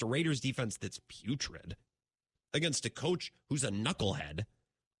against a Raiders defense that's putrid, against a coach who's a knucklehead,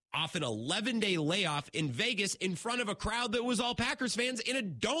 off an 11-day layoff in Vegas in front of a crowd that was all Packers fans in a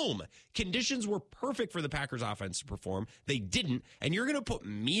dome. Conditions were perfect for the Packers offense to perform. They didn't. And you're going to put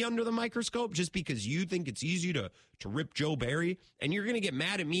me under the microscope just because you think it's easy to rip Joe Barry, and you're going to get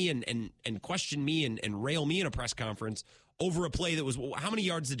mad at me and question me and rail me in a press conference over a play that was, how many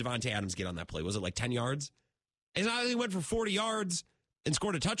yards did Davante Adams get on that play? Was it like 10 yards? And he went for 40 yards and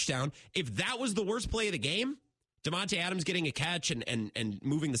scored a touchdown. If that was the worst play of the game, Davante Adams getting a catch and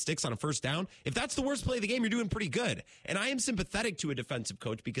moving the sticks on a first down, if that's the worst play of the game, you're doing pretty good. And I am sympathetic to a defensive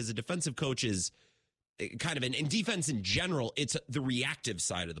coach because a defensive coach is kind of, in defense in general, it's the reactive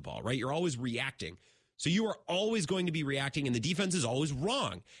side of the ball, right? You're always reacting. So you are always going to be reacting, and the defense is always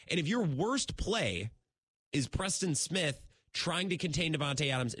wrong. And if your worst play is Preston Smith trying to contain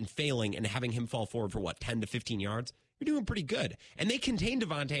Davante Adams and failing and having him fall forward for, 10 to 15 yards, you're doing pretty good. And they contained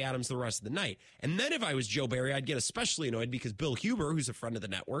Davante Adams the rest of the night. And then if I was Joe Barry, I'd get especially annoyed because Bill Huber, who's a friend of the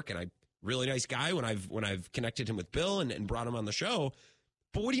network and a really nice guy when I've connected him with Bill and brought him on the show.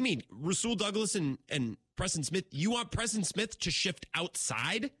 But what do you mean? Rasul Douglas and Preston Smith, you want Preston Smith to shift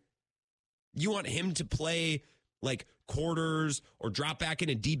outside? You want him to play like quarters or drop back in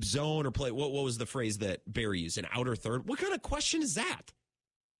a deep zone or play, what was the phrase that Barry used, an outer third? What kind of question is that?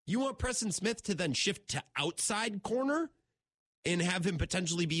 You want Preston Smith to then shift to outside corner and have him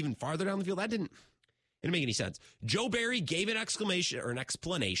potentially be even farther down the field? That didn't make any sense. Joe Barry gave an explanation,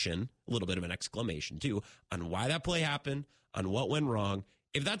 a little bit of an exclamation too, on why that play happened, on what went wrong.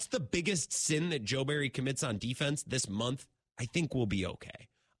 If that's the biggest sin that Joe Barry commits on defense this month, I think we'll be okay.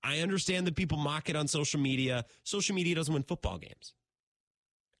 I understand that people mock it on social media. Social media doesn't win football games.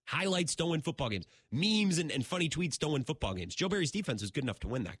 Highlights don't win football games. Memes and funny tweets don't win football games. Joe Barry's defense was good enough to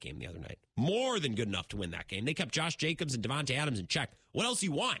win that game the other night. More than good enough to win that game. They kept Josh Jacobs and Davante Adams in check. What else do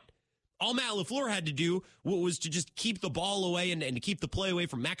you want? All Matt LaFleur had to do was to just keep the ball away and to keep the play away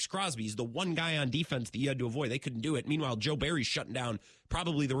from Max Crosby. He's the one guy on defense that you had to avoid. They couldn't do it. Meanwhile, Joe Barry's shutting down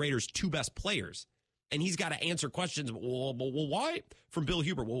probably the Raiders' two best players. And he's got to answer questions. Well, why? From Bill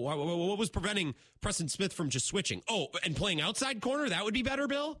Huber. Well, what was preventing Preston Smith from just switching? Oh, and playing outside corner? That would be better,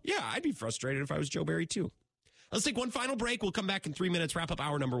 Bill? Yeah, I'd be frustrated if I was Joe Barry, too. Let's take one final break. We'll come back in 3 minutes, wrap up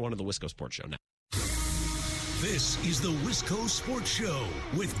hour number 1 of the Wisco Sports Show now. This is the Wisco Sports Show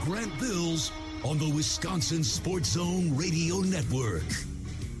with Grant Bills on the Wisconsin Sports Zone Radio Network.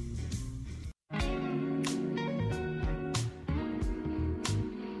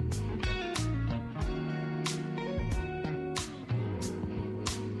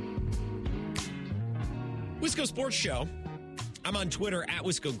 Wisco Sports Show. I'm on Twitter at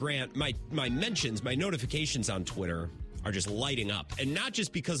Wisco Grant. My mentions, my notifications on Twitter are just lighting up. And not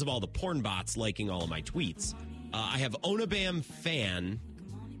just because of all the porn bots liking all of my tweets. I have Onabam Fan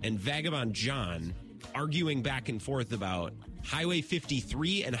and Vagabond John arguing back and forth about Highway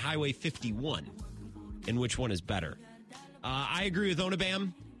 53 and Highway 51 and which one is better. I agree with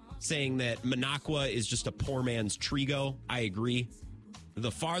Onabam saying that Minocqua is just a poor man's Trigo. I agree.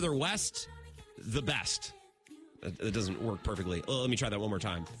 The farther west, the best. That doesn't work perfectly. Let me try that one more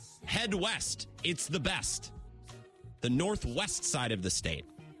time. Head west. It's the best. The northwest side of the state.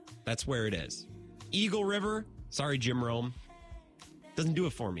 That's where it is. Eagle River. Sorry, Jim Rome. Doesn't do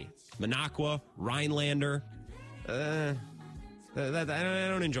it for me. Minocqua, Rhinelander. I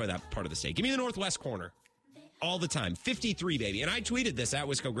don't enjoy that part of the state. Give me the northwest corner. All the time. 53, baby. And I tweeted this at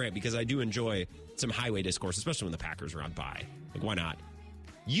Wisco Grant because I do enjoy some highway discourse, especially when the Packers are on bye. Like, why not?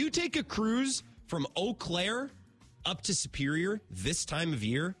 You take a cruise from Eau Claire up to Superior this time of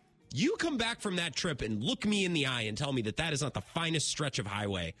year, you come back from that trip and look me in the eye and tell me that that is not the finest stretch of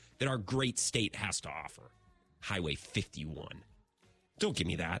highway that our great state has to offer. Highway 51. Don't give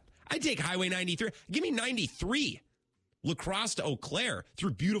me that. I take Highway 93. Give me 93. La Crosse to Eau Claire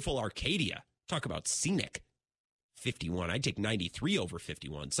through beautiful Arcadia. Talk about scenic. 51. I'd take 93 over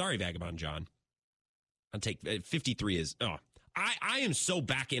 51. Sorry, Vagabond John. I'll take 53 is, I am so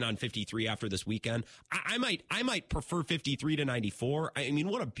back in on 53 after this weekend. I might prefer 53 to 94. I mean,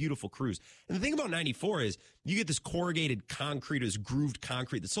 what a beautiful cruise. And the thing about 94 is you get this corrugated concrete, this grooved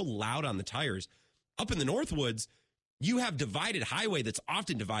concrete that's so loud on the tires. Up in the Northwoods, you have divided highway that's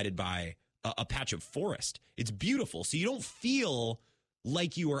often divided by a patch of forest. It's beautiful. So you don't feel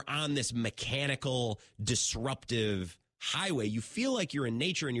like you are on this mechanical, disruptive highway. You feel like you're in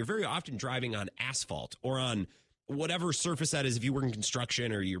nature, and you're very often driving on asphalt or on whatever surface that is. If you work in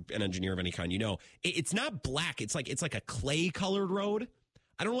construction or you're an engineer of any kind, you know, it's not black. It's like a clay colored road.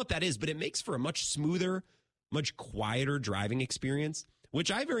 I don't know what that is, but it makes for a much smoother, much quieter driving experience,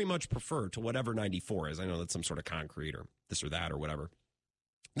 which I very much prefer to whatever 94 is. I know that's some sort of concrete or this or that or whatever.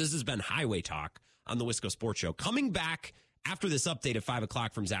 This has been Highway Talk on the Wisco Sports Show. Coming back after this update at 5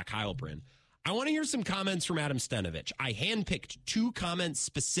 o'clock from Zach Heilprin, I want to hear some comments from Adam Stenavich. I handpicked 2 comments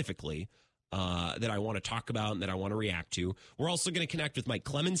specifically that I want to talk about and that I want to react to. We're also going to connect with Mike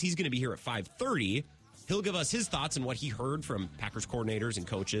Clemens. He's going to be here at 5:30. He'll give us his thoughts on what he heard from Packers coordinators and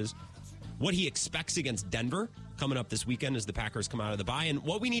coaches, what he expects against Denver coming up this weekend as the Packers come out of the bye, and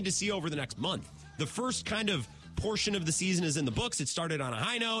what we need to see over the next month. The first kind of portion of the season is in the books. It started on a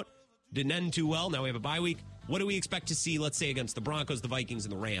high note, didn't end too well. Now we have a bye week. What do we expect to see, let's say, against the Broncos, the Vikings,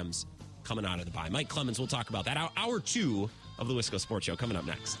 and the Rams coming out of the bye? Mike Clemens, we'll talk about that. Hour 2 of the Wisco Sports Show coming up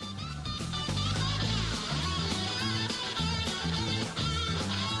next.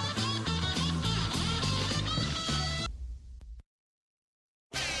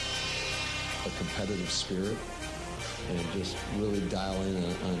 A competitive spirit, and just really dial in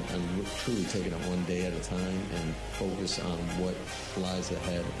on truly taking it one day at a time and focus on what lies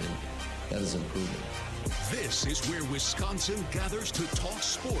ahead, and that is improvement. This is where Wisconsin gathers to talk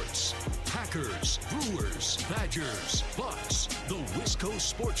sports. Packers, Brewers, Badgers, Bucks. The Wisco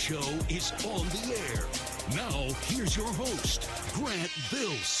Sports Show is on the air. Now, here's your host, Grant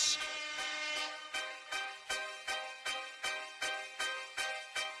Bills.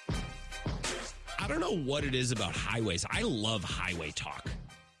 I don't know what it is about highways. I love highway talk.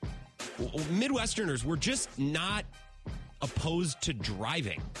 Midwesterners, we're just not opposed to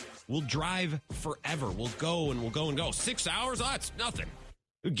driving. We'll drive forever. We'll go and we'll go and go. 6 hours? Oh, that's nothing.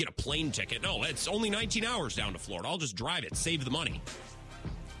 We'll get a plane ticket. No, it's only 19 hours down to Florida. I'll just drive it. Save the money.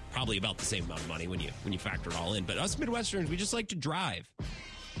 Probably about the same amount of money when you factor it all in. But us Midwesterners, we just like to drive.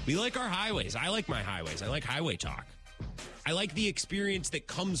 We like our highways. I like my highways. I like highway talk. I like the experience that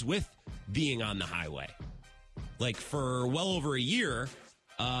comes with being on the highway. Like for well over a year,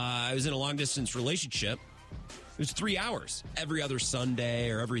 I was in a long distance relationship. It was 3 hours every other Sunday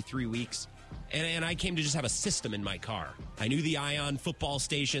or every 3 weeks. And I came to just have a system in my car. I knew the Ion football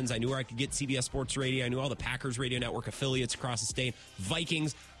stations. I knew where I could get CBS Sports Radio. I knew all the Packers Radio Network affiliates across the state.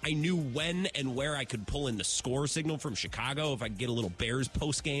 Vikings. I knew when and where I could pull in the score signal from Chicago if I could get a little Bears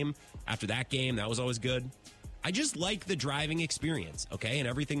post game after that game. That was always good. I just like the driving experience, okay, and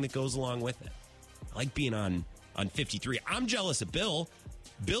everything that goes along with it. I like being on 53. I'm jealous of Bill.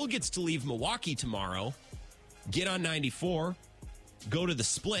 Bill gets to leave Milwaukee tomorrow, get on 94, go to the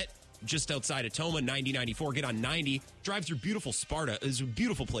Split just outside of Toma, 90-94, get on 90, drive through beautiful Sparta. It's a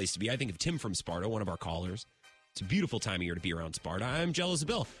beautiful place to be. I think of Tim from Sparta, one of our callers. It's a beautiful time of year to be around Sparta. I'm jealous of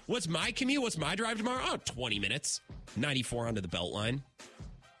Bill. What's my commute? What's my drive tomorrow? Oh, 20 minutes. 94 onto the Beltline.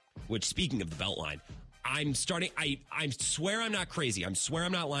 Which, speaking of the Beltline, I swear I'm not crazy. I swear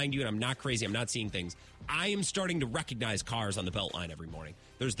I'm not lying to you, and I'm not crazy. I'm not seeing things. I am starting to recognize cars on the Beltline every morning.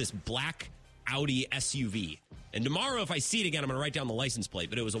 There's this black Audi SUV. And tomorrow, if I see it again, I'm going to write down the license plate.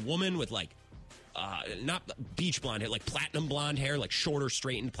 But it was a woman with not beach blonde hair, like platinum blonde hair, like shorter,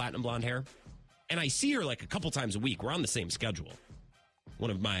 straightened platinum blonde hair. And I see her like a couple times a week. We're on the same schedule. One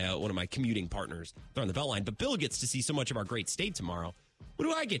of my commuting partners. They're on the Beltline. But Bill gets to see so much of our great state tomorrow. What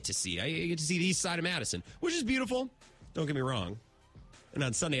do I get to see? I get to see the east side of Madison, which is beautiful. Don't get me wrong. And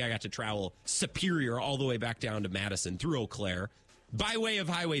on Sunday, I got to travel Superior all the way back down to Madison through Eau Claire by way of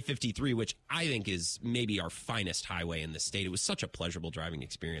Highway 53, which I think is maybe our finest highway in the state. It was such a pleasurable driving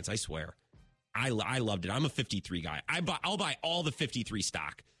experience, I swear. I loved it. I'm a 53 guy. I'll buy all the 53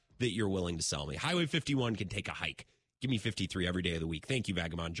 stock that you're willing to sell me. Highway 51 can take a hike. Give me 53 every day of the week. Thank you,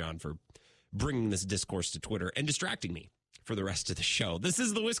 Vagabond John, for bringing this discourse to Twitter and distracting me for the rest of the show. This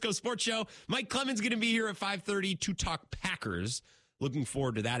is the Wisco Sports Show. Mike Clemens going to be here at 5:30 to talk Packers. Looking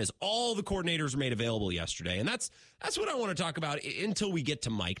forward to that, as all the coordinators were made available yesterday. And that's what I want to talk about until we get to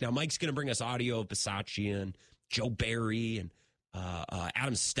Mike. Now, Mike's going to bring us audio of Bisaccia and Joe Barry and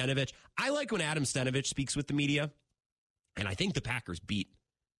Adam Stenavich. I like when Adam Stenavich speaks with the media, and I think the Packers beat.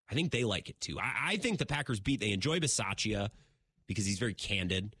 I think they like it, too. I think the Packers beat. They enjoy Bisaccia because he's very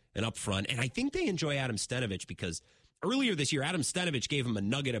candid and upfront. And I think they enjoy Adam Stenavich because earlier this year, Adam Stenavich gave him a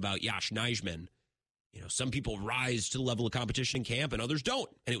nugget about Yash Nijman. Some people rise to the level of competition in camp and others don't.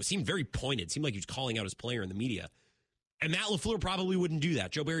 And it seemed very pointed. It seemed like he was calling out his player in the media. And Matt LaFleur probably wouldn't do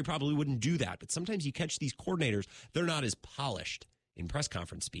that. Joe Barry probably wouldn't do that. But sometimes you catch these coordinators, they're not as polished in press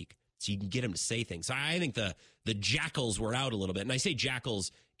conference speak. So you can get them to say things. So I think the jackals were out a little bit. And I say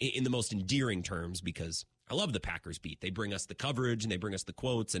jackals in the most endearing terms because I love the Packers beat. They bring us the coverage and they bring us the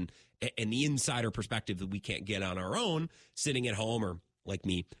quotes and the insider perspective that we can't get on our own sitting at home or like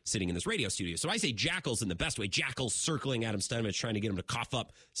me sitting in this radio studio. So I say jackals in the best way. Jackals circling Adam Stenavich, trying to get him to cough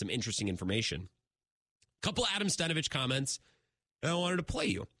up some interesting information. A couple of Adam Stenavich comments, and I wanted to play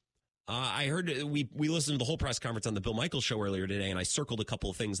you. I heard we listened to the whole press conference on the Bill Michaels show earlier today, and I circled a couple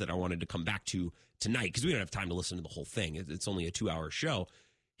of things that I wanted to come back to tonight because we don't have time to listen to the whole thing. It's only a 2-hour show.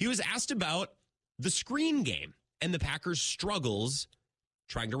 He was asked about the screen game and the Packers' struggles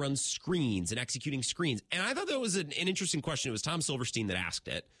trying to run screens and executing screens. And I thought that was an interesting question. It was Tom Silverstein that asked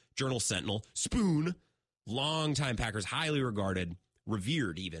it. Journal Sentinel, Spoon, longtime Packers, highly regarded,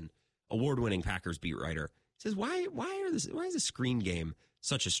 revered even, award-winning Packers beat writer. Says, why is the screen game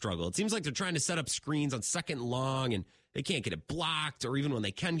such a struggle? It seems like they're trying to set up screens on second and long and they can't get it blocked, or even when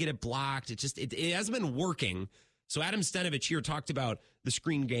they can get it blocked, it hasn't been working. So Adam Stenavich here talked about the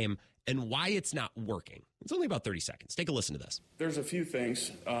screen game and why it's not working. It's only about 30 seconds. Take a listen to this. There's a few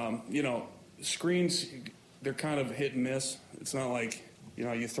things. Screens, they're kind of hit and miss. It's not like,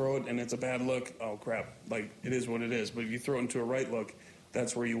 you throw it and it's a bad look. Oh, crap. Like, it is what it is. But if you throw it into a right look,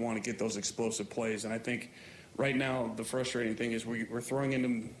 that's where you want to get those explosive plays. And I think right now the frustrating thing is we're throwing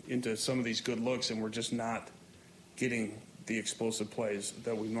into some of these good looks and we're just not getting the explosive plays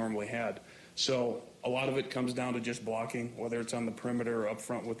that we normally had. So a lot of it comes down to just blocking, whether it's on the perimeter or up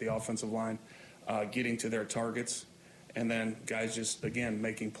front with the offensive line, getting to their targets, and then guys just, again,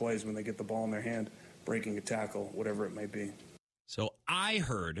 making plays when they get the ball in their hand, breaking a tackle, whatever it may be. So I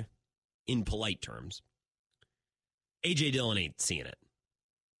heard, in polite terms, A.J. Dillon ain't seeing it.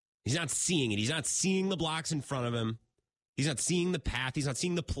 He's not seeing it. He's not seeing the blocks in front of him. He's not seeing the path. He's not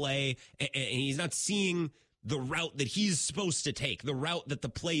seeing the play. And he's not seeing the route that he's supposed to take, the route that the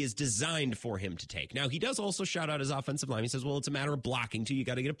play is designed for him to take. Now, he does also shout out his offensive line. He says, well, it's a matter of blocking, too. You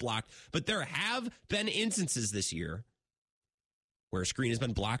got to get it blocked. But there have been instances this year where a screen has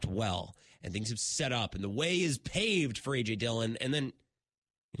been blocked well and things have set up and the way is paved for A.J. Dillon. And then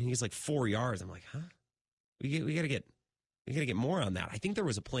he gets like 4 yards. I'm like, huh? We got to get more on that. I think there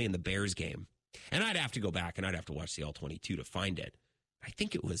was a play in the Bears game. And I'd have to go back and I'd have to watch the All-22 to find it. I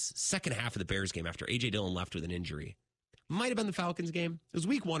think it was second half of the Bears game after A.J. Dillon left with an injury. Might have been the Falcons game. It was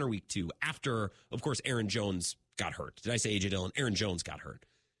week 1 or week 2 after, of course, Aaron Jones got hurt. Did I say A.J. Dillon? Aaron Jones got hurt.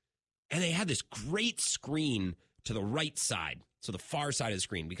 And they had this great screen to the right side, so the far side of the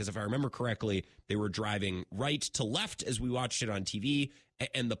screen, because if I remember correctly, they were driving right to left as we watched it on TV,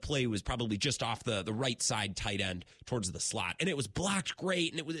 and the play was probably just off the right side tight end towards the slot. And it was blocked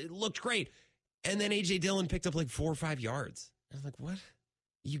great, and it looked great. And then A.J. Dillon picked up like 4 or 5 yards. I was like, what?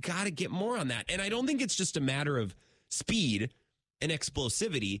 You got to get more on that. And I don't think it's just a matter of speed and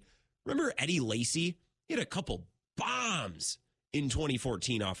explosivity. Remember Eddie Lacy? He had a couple bombs in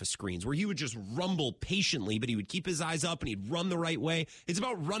 2014 off of screens where he would just rumble patiently, but he would keep his eyes up and he'd run the right way. It's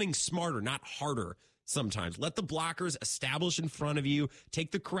about running smarter, not harder sometimes. Let the blockers establish in front of you.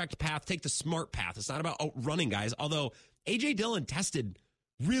 Take the correct path. Take the smart path. It's not about outrunning guys, although A.J. Dillon tested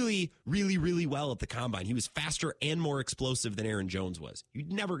really, really, really well at the combine. He was faster and more explosive than Aaron Jones was.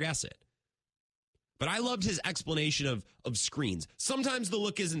 You'd never guess it. But I loved his explanation of screens. Sometimes the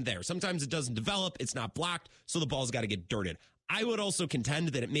look isn't there. Sometimes it doesn't develop. It's not blocked, so the ball's got to get dirted. I would also contend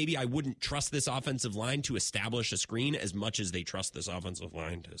that maybe I wouldn't trust this offensive line to establish a screen as much as they trust this offensive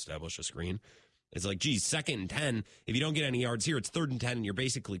line to establish a screen. It's like, geez, 2nd and 10. If you don't get any yards here, it's 3rd and 10, and you're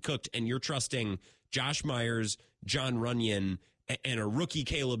basically cooked, and you're trusting Josh Myers, John Runyon, and a rookie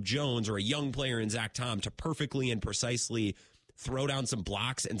Caleb Jones or a young player in Zach Tom to perfectly and precisely throw down some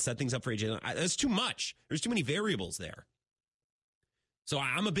blocks and set things up for AJ. That's too much. There's too many variables there. So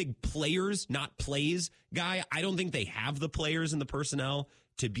I'm a big players, not plays guy. I don't think they have the players and the personnel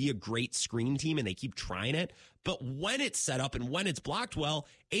to be a great screen team, and they keep trying it. But when it's set up and when it's blocked well,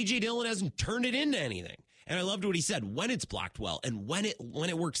 A.J. Dillon hasn't turned it into anything. And I loved what he said. When it's blocked well and when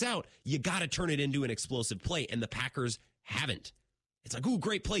it works out, you got to turn it into an explosive play, and the Packers haven't. It's like, ooh,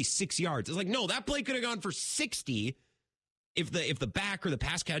 great play, 6 yards. It's like, no, that play could have gone for 60 if the back or the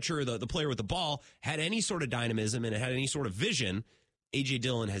pass catcher or the player with the ball had any sort of dynamism and it had any sort of vision. A.J.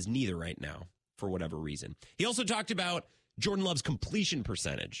 Dillon has neither right now for whatever reason. He also talked about Jordan Love's completion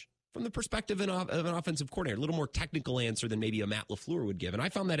percentage from the perspective of an offensive coordinator, a little more technical answer than maybe a Matt LaFleur would give. And I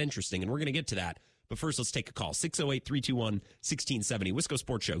found that interesting, and we're going to get to that. But first, let's take a call. 608-321-1670. Wisco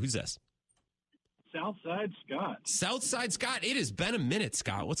Sports Show. Who's this? Southside Scott. Southside Scott. It has been a minute,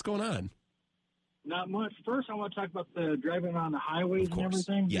 Scott. What's going on? Not much. First, I want to talk about the driving on the highways and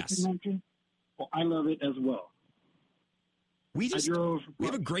everything. Yes. Well, I love it as well. We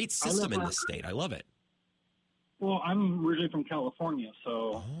have a great system in this state. I love it. Well, I'm originally from California,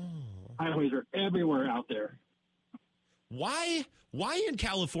 so highways are everywhere out there. Why in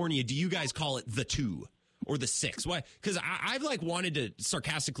California do you guys call it the 2 or the 6? Why? Because I've wanted to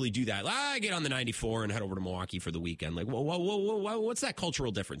sarcastically do that. I get on the 94 and head over to Milwaukee for the weekend. What's that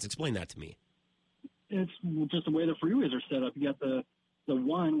cultural difference? Explain that to me. It's just the way the freeways are set up. You got the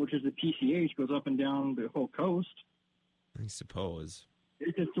 1, which is the PCH, goes up and down the whole coast. I suppose.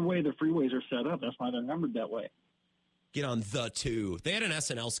 It's just the way the freeways are set up. That's why they're numbered that way. Get on the 2. They had an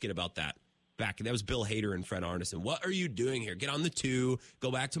SNL skit about that. That was Bill Hader and Fred Armisen. What are you doing here? Get on the 2, go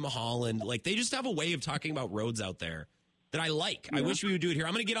back to Mulholland. They just have a way of talking about roads out there that I like. Yeah. I wish we would do it here.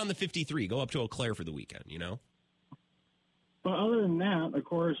 I'm going to get on the 53, go up to Eau Claire for the weekend, But other than that, of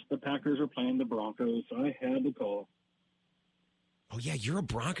course, the Packers are playing the Broncos, so I had to call. Oh, yeah, you're a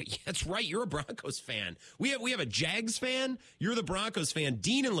Broncos. Yeah, that's right. You're a Broncos fan. We have a Jags fan. You're the Broncos fan.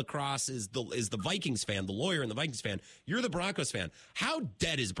 Dean in lacrosse is the Vikings fan, the lawyer and the Vikings fan. You're the Broncos fan. How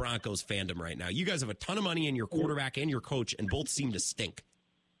dead is Broncos fandom right now? You guys have a ton of money in your quarterback and your coach, and both seem to stink.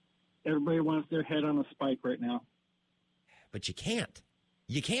 Everybody wants their head on a spike right now. But you can't.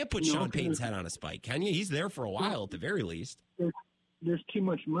 You can't put Sean Payton's head on a spike, can you? He's there for a while at the very least. There's too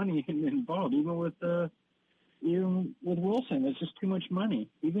much money involved, even with Wilson. It's just too much money.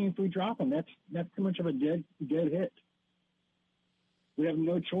 Even if we drop him, that's too much of a dead hit. We have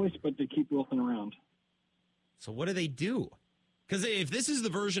no choice but to keep Wilson around. So what do they do? Because if this is the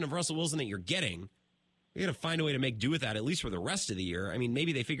version of Russell Wilson that you're getting, you got to find a way to make do with that at least for the rest of the year. I mean,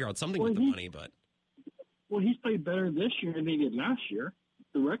 maybe they figure out something with the money, but he's played better this year than he did last year.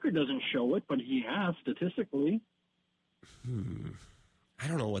 The record doesn't show it, but he has statistically. I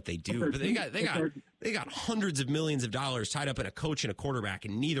don't know what they do, but they got hundreds of millions of dollars tied up in a coach and a quarterback,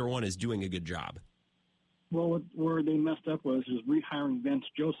 and neither one is doing a good job. Well, where they messed up was rehiring Vince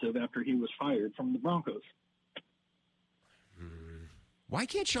Joseph after he was fired from the Broncos. Why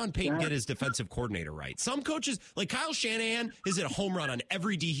can't Sean Payton get his defensive coordinator right? Some coaches, like Kyle Shanahan, has hit a home run on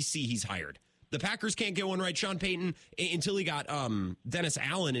every DC he's hired. The Packers can't get one right. Sean Payton, until he got Dennis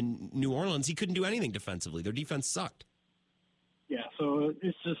Allen in New Orleans, he couldn't do anything defensively. Their defense sucked. Yeah, so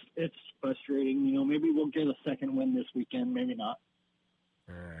it's frustrating. Maybe we'll get a second win this weekend, maybe not.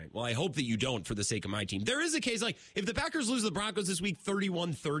 All right. Well, I hope that you don't for the sake of my team. There is a case if the Packers lose the Broncos this week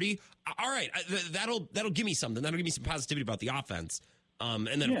 31-30, all right, that'll give me something. That'll give me some positivity about the offense. And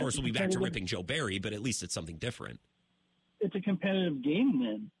then, of course, we'll be back to ripping Joe Barry, but at least it's something different. It's a competitive game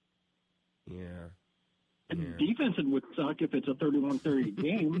then. Yeah. Defense would suck if it's a 31-30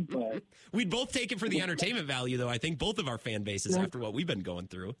 game, but we'd both take it for the entertainment value, though. I think both of our fan bases after what we've been going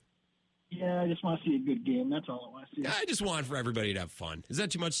through. Yeah, I just want to see a good game. That's all I want to see. I just want for everybody to have fun. Is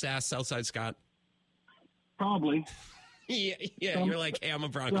that too much to ask, Southside Scott? Probably. Yeah. You're like, hey, I'm a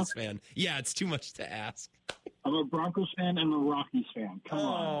Broncos fan. Yeah, it's too much to ask. I'm a Broncos fan and a Rockies fan. Come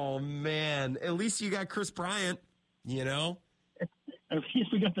on. Oh, man. At least you got Chris Bryant, At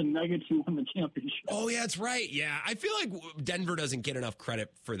least we got the Nuggets who won the championship. Oh, yeah, that's right. Yeah, I feel like Denver doesn't get enough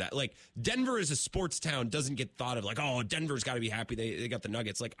credit for that. Denver as a sports town doesn't get thought of Denver's got to be happy they got the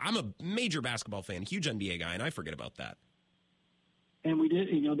Nuggets. I'm a major basketball fan, huge NBA guy, and I forget about that. And we did,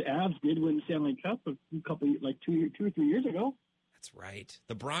 the Avs did win the Stanley Cup a couple, 2 or 3 years ago. That's right.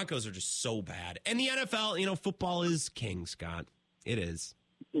 The Broncos are just so bad. And the NFL, football is king, Scott. It is.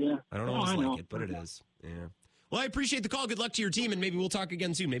 Yeah. I don't always like it, but it is. Yeah. Well, I appreciate the call. Good luck to your team, and maybe we'll talk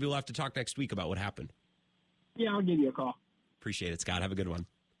again soon. Maybe we'll have to talk next week about what happened. Yeah, I'll give you a call. Appreciate it, Scott. Have a good one.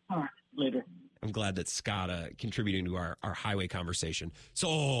 All right, later. I'm glad that Scott contributing to our highway conversation.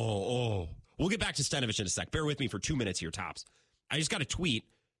 So, we'll get back to Stenavich in a sec. Bear with me for 2 minutes here, tops. I just got a tweet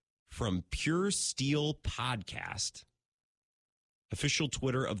from Pure Steel Podcast, official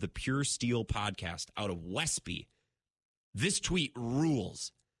Twitter of the Pure Steel Podcast out of Westby. This tweet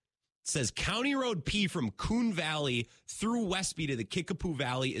rules. It says County Road P from Coon Valley through Westby to the Kickapoo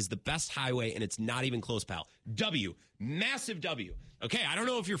Valley is the best highway, and it's not even close, pal. W. Massive W. Okay, I don't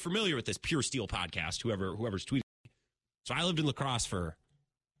know if you're familiar with this Pure Steel Podcast, whoever's tweeting. So I lived in La Crosse for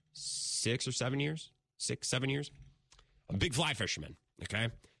 6 or 7 years. 6, 7 years. I'm a big fly fisherman, okay?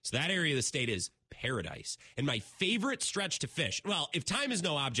 So that area of the state is paradise. And my favorite stretch to fish, well, if time is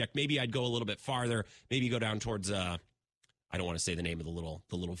no object, maybe I'd go a little bit farther, maybe go down towards I don't want to say the name of the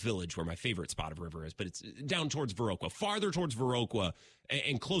little village where my favorite spot of river is, but it's down towards Viroqua, farther towards Viroqua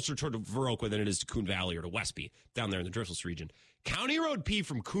and closer toward Viroqua than it is to Coon Valley or to Westby, down there in the Driftless region. County Road P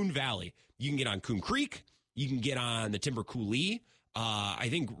from Coon Valley, you can get on Coon Creek, you can get on the Timber Coulee. I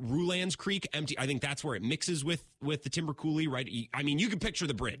think Roulands Creek, empty. I think that's where it mixes with the Timber Coulee, right? I mean, you can picture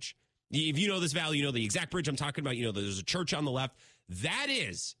the bridge. If you know this valley, you know the exact bridge I'm talking about. You know, there's a church on the left.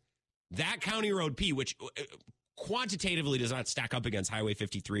 That County Road P, which quantitatively does not stack up against Highway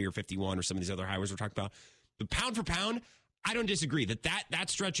 53 or 51 or some of these other highways we're talking about. But pound for pound, I don't disagree that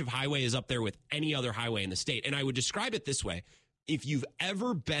stretch of highway is up there with any other highway in the state. And I would describe it this way. If you've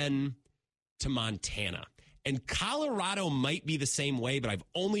ever been to Montana, and Colorado might be the same way, but I've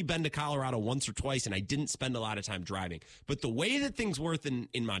only been to Colorado once or twice, and I didn't spend a lot of time driving. But the way that things work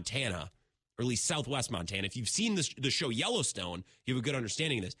in Montana, or at least southwest Montana, if you've seen the show Yellowstone, you have a good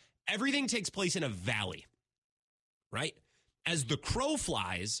understanding of this. Everything takes place in a valley, right? As the crow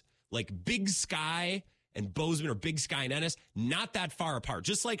flies, like Big Sky and Bozeman or Big Sky and Ennis, not that far apart.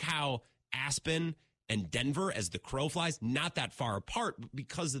 Just like how Aspen and Denver, as the crow flies, not that far apart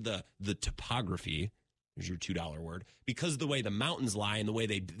because of the topography. Here's your $2 word. Because of the way the mountains lie and the way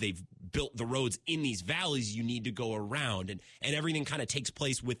they've built the roads in these valleys, you need to go around. And everything kind of takes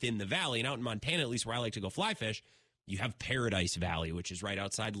place within the valley. And out in Montana, at least where I like to go fly fish, you have Paradise Valley, which is right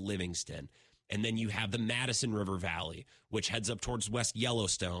outside Livingston. And then you have the Madison River Valley, which heads up towards West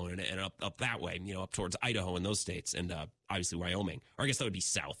Yellowstone and up that way, up towards Idaho and those states, and obviously Wyoming. Or I guess that would be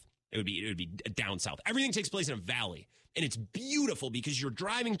south. It would be down south. Everything takes place in a valley, and it's beautiful because you're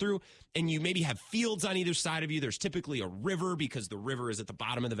driving through, and you maybe have fields on either side of you. There's typically a river because the river is at the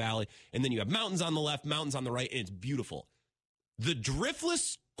bottom of the valley, and then you have mountains on the left, mountains on the right, and it's beautiful. The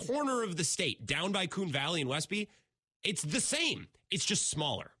driftless corner of the state, down by Coon Valley and Westby, it's the same. It's just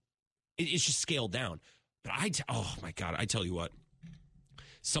smaller. It's just scaled down. But oh my God, I tell you what,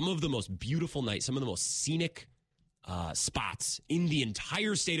 some of the most beautiful nights, some of the most scenic spots in the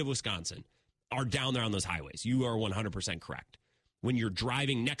entire state of Wisconsin are down there on those highways. You are 100% correct. When you're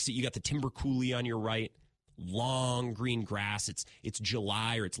driving next to it, you got the Timber Coulee on your right, long green grass. It's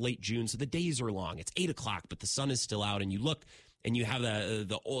July or it's late June, so the days are long. It's 8 o'clock, but the sun is still out, and you look and you have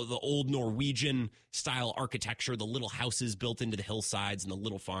the old Norwegian style architecture, the little houses built into the hillsides and the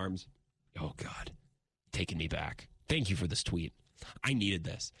little farms. Oh God, taking me back. Thank you for this tweet. I needed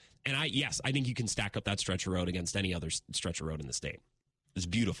this. And I think you can stack up that stretch of road against any other stretch of road in the state. It's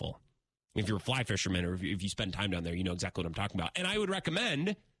beautiful. If you're a fly fisherman or if you spend time down there, you know exactly what I'm talking about. And I would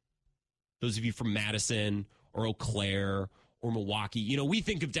recommend those of you from Madison or Eau Claire or Milwaukee, we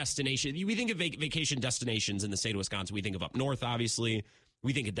think of we think of vacation destinations in the state of Wisconsin. We think of up north, obviously.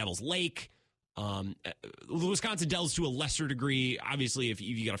 We think of Devil's Lake. The Wisconsin Dells to a lesser degree. Obviously, if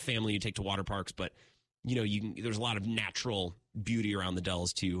you got a family, you take to water parks, but there's a lot of natural beauty around the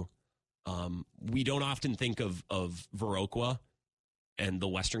Dells too. We don't often think of Viroqua and the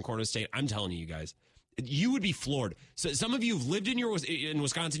western corner of the state. I'm telling you guys, you would be floored. So some of you have lived in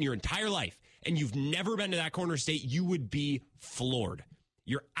Wisconsin your entire life, and you've never been to that corner of the state. You would be floored.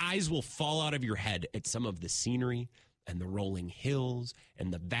 Your eyes will fall out of your head at some of the scenery and the rolling hills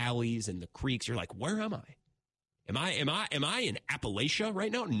and the valleys and the creeks. You're like, where am I? Am I in Appalachia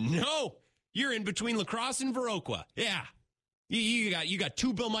right now? No. You're in between La Crosse and Viroqua. Yeah. You got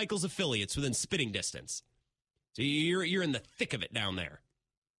two Bill Michaels affiliates within spitting distance. So you're in the thick of it down there.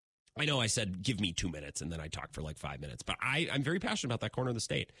 I know I said give me 2 minutes, and then I talked for like 5 minutes, but I'm very passionate about that corner of the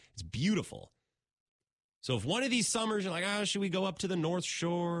state. It's beautiful. So if one of these summers you're like, should we go up to the North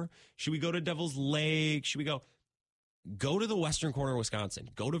Shore? Should we go to Devil's Lake? Should we go to the western corner of Wisconsin?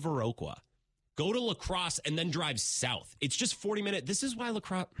 Go to Viroqua. Go to La Crosse and then drive south. It's just 40 minutes. This is why La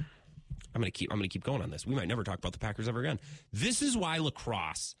Crosse. I'm gonna keep going on this. We might never talk about the Packers ever again. This is why La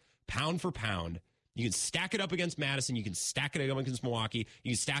Crosse, pound for pound, you can stack it up against Madison. You can stack it up against Milwaukee.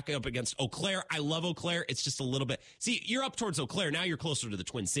 You can stack it up against Eau Claire. I love Eau Claire. It's just a little bit. See, you're up towards Eau Claire. Now you're closer to the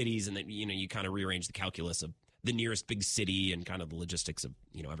Twin Cities, and then you kind of rearrange the calculus of the nearest big city and kind of the logistics of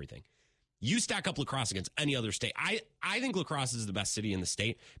everything. You stack up La Crosse against any other state. I think La Crosse is the best city in the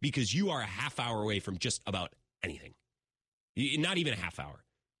state because you are a half hour away from just about anything. Not even a half hour.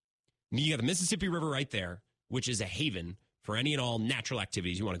 You got the Mississippi River right there, which is a haven for any and all natural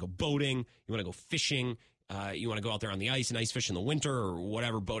activities. You want to go boating, you want to go fishing, you want to go out there on the ice and ice fish in the winter or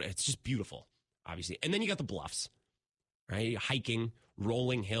whatever boat. It's just beautiful, obviously. And then you got the bluffs, right? Hiking,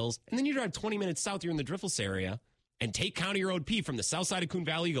 rolling hills. And then you drive 20 minutes south, you're in the Driftless area, and take County Road P from the south side of Coon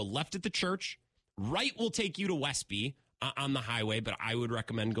Valley. You go left at the church. Right will take you to Westby on the highway, but I would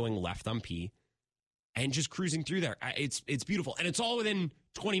recommend going left on P and just cruising through there. It's beautiful. And it's all within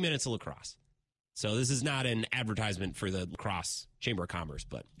 20 minutes of La Crosse. So this is not an advertisement for the Lacrosse Chamber of Commerce,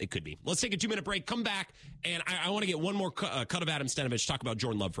 but it could be. Let's take a 2-minute break, come back, and I want to get one more cut of Adam Stenavich, talk about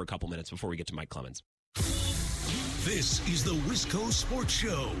Jordan Love for a couple minutes before we get to Mike Clemens. This is the Wisco Sports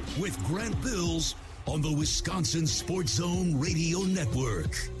Show with Grant Bills on the Wisconsin Sports Zone Radio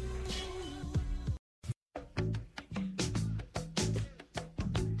Network.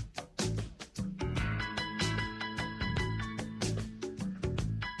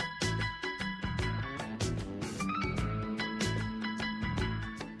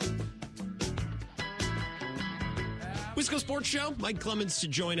 Wisco Sports Show, Mike Clemens to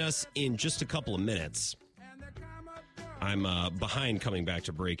join us in just a couple of minutes. I'm behind coming back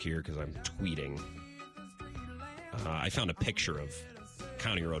to break here because I'm tweeting. I found a picture of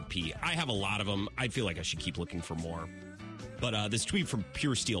County Road P. I have a lot of them. I feel like I should keep looking for more. But this tweet from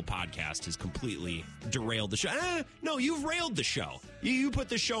Pure Steel Podcast has completely derailed the show. No, you've railed the show. You put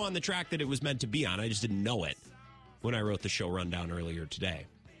the show on the track that it was meant to be on. I just didn't know it when I wrote the show rundown earlier today.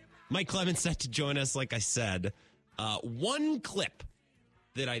 Mike Clemens set to join us, like I said. One clip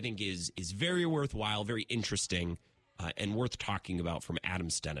that I think is very worthwhile, very interesting, and worth talking about from Adam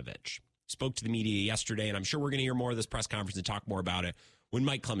Stenavich. Spoke to the media yesterday, and I'm sure we're going to hear more of this press conference and talk more about it when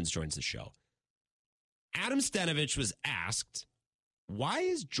Mike Clemens joins the show. Adam Stenavich was asked, why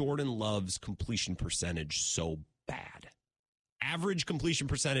is Jordan Love's completion percentage so bad? Average completion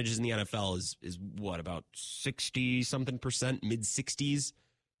percentage in the NFL is what, about 60-something percent, mid-60s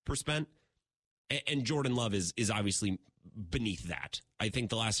percent? And Jordan Love is obviously beneath that. I think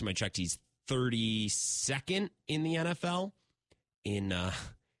the last time I checked, he's 32nd in the NFL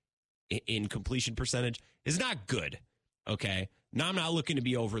in completion percentage. Is not good, okay? Now, I'm not looking to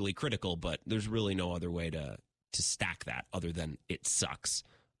be overly critical, but there's really no other way to stack that other than it sucks.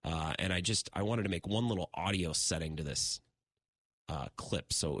 And I wanted to make one little audio setting to this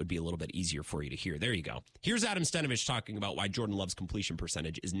clip so it would be a little bit easier for you to hear. There you go. Here's Adam Stenavich talking about why Jordan Love's completion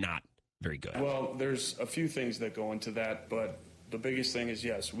percentage is not very good. Well, there's a few things that go into that, but the biggest thing is,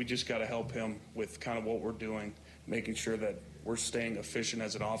 yes, we just got to help him with kind of what we're doing, making sure that we're staying efficient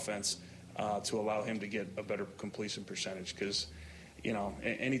as an offense to allow him to get a better completion percentage. Because, you know,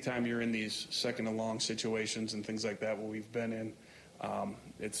 anytime you're in these second and long situations and things like that, where we've been in,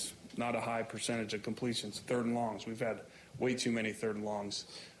 it's not a high percentage of completions. Third and longs, we've had way too many third and longs.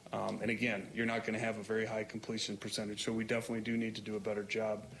 And again, you're not going to have a very high completion percentage. So we definitely do need to do a better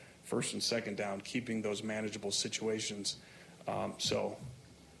job first and second down, keeping those manageable situations so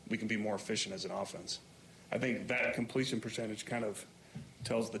we can be more efficient as an offense. I think that completion percentage kind of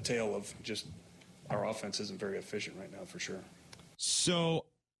tells the tale of just our offense isn't very efficient right now, for sure. So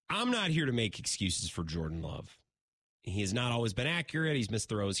I'm not here to make excuses for Jordan Love. He has not always been accurate. He's missed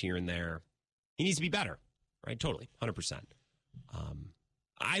throws here and there. He needs to be better, right? Totally, 100%.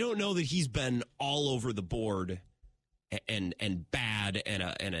 I don't know that he's been all over the board and bad and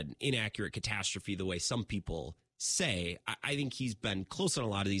an inaccurate catastrophe the way some people say. I think he's been close on a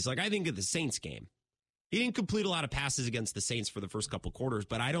lot of these. Like, I think of the Saints game. He didn't complete a lot of passes against the Saints for the first couple quarters,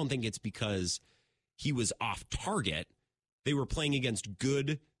 but I don't think it's because he was off target. They were playing against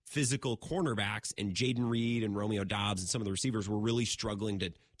good physical cornerbacks, and Jaden Reed and Romeo Doubs and some of the receivers were really struggling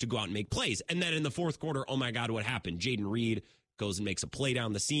to go out and make plays. And then in the fourth quarter, oh my God, what happened? Jaden Reed goes and makes a play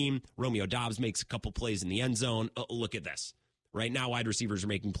down the seam. Romeo Doubs makes a couple plays in the end zone. Oh, look at this. Right now, wide receivers are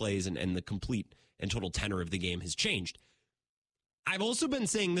making plays, and the complete and total tenor of the game has changed. I've also been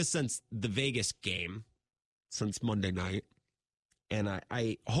saying this since the Vegas game, since Monday night, and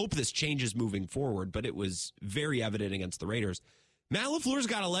I hope this changes moving forward, but it was very evident against the Raiders. Matt LaFleur's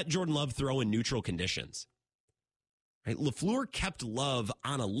got to let Jordan Love throw in neutral conditions. Right? LaFleur kept Love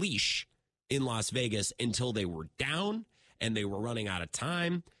on a leash in Las Vegas until they were down and they were running out of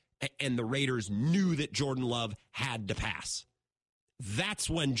time, and the Raiders knew that Jordan Love had to pass. That's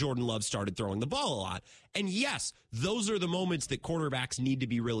when Jordan Love started throwing the ball a lot. And yes, those are the moments that quarterbacks need to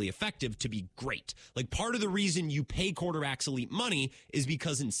be really effective to be great. Like, part of the reason you pay quarterbacks elite money is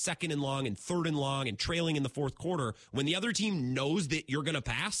because in second and long and third and long and trailing in the fourth quarter, when the other team knows that you're going to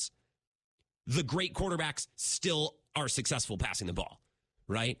pass, the great quarterbacks still are successful passing the ball,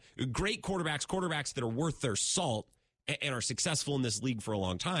 right? Great quarterbacks that are worth their salt and are successful in this league for a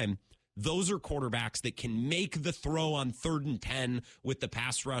long time, those are quarterbacks that can make the throw on 3rd and 10 with the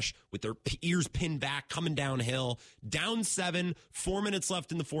pass rush, with their ears pinned back, coming downhill, down 7, 4 minutes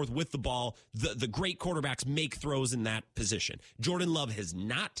left in the fourth with the ball. The great quarterbacks make throws in that position. Jordan Love has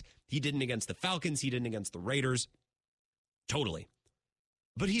not. He didn't against the Falcons. He didn't against the Raiders. Totally.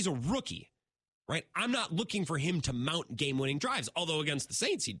 But he's a rookie, right? I'm not looking for him to mount game-winning drives, although against the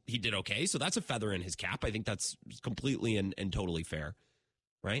Saints, he did okay, so that's a feather in his cap. I think that's completely and totally fair,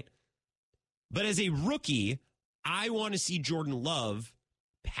 right? But as a rookie, I want to see Jordan Love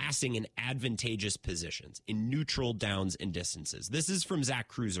passing in advantageous positions, in neutral downs and distances. This is from Zach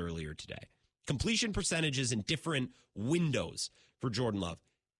Cruz earlier today. Completion percentages in different windows for Jordan Love.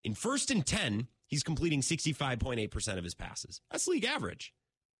 In 1st and 10, he's completing 65.8% of his passes. That's league average.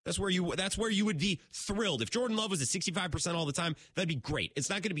 That's where you would be thrilled. If Jordan Love was at 65% all the time, that'd be great. It's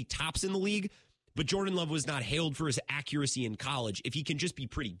not going to be tops in the league, but Jordan Love was not hailed for his accuracy in college. If he can just be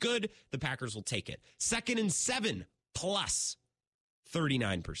pretty good, the Packers will take it. 2nd and 7 plus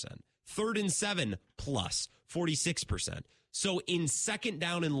 39%. 3rd and 7 plus 46%. So in 2nd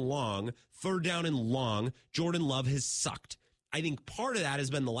down and long, 3rd down and long, Jordan Love has sucked. I think part of that has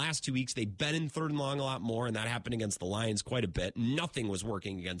been the last 2 weeks. They've been in 3rd and long a lot more, and that happened against the Lions quite a bit. Nothing was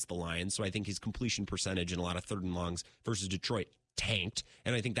working against the Lions, so I think his completion percentage in a lot of 3rd and longs versus Detroit tanked,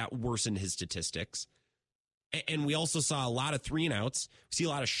 and I think that worsened his statistics. And we also saw a lot of 3 and outs. We see a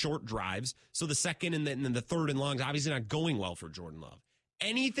lot of short drives. So the 2nd and then the 3rd and longs obviously not going well for Jordan Love.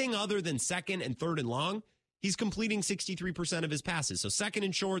 Anything other than 2nd and 3rd and long, he's completing 63% of his passes. So 2nd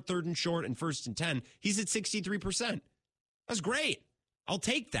and short, 3rd and short, and 1st and 10, he's at 63%. That's great. I'll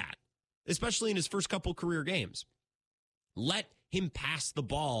take that, especially in his first couple career games. Let him pass the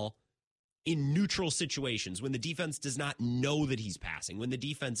ball in neutral situations when the defense does not know that he's passing, when the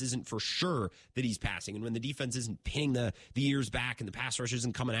defense isn't for sure that he's passing, and when the defense isn't pinning the ears back and the pass rush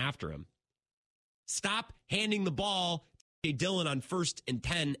isn't coming after him. Stop handing the ball to Dillon on 1st and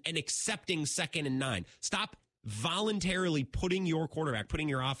 10 and accepting 2nd and 9. Stop voluntarily putting your quarterback, putting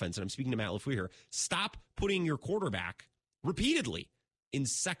your offense, and I'm speaking to Matt LaFleur here, stop putting your quarterback repeatedly in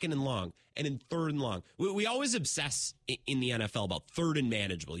 2nd and long and in 3rd and long. We always obsess in the NFL about 3rd and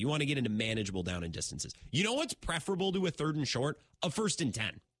manageable. You want to get into manageable down and distances. You know what's preferable to a 3rd and short? A 1st and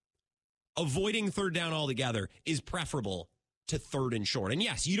 10. Avoiding 3rd down altogether is preferable to 3rd and short. And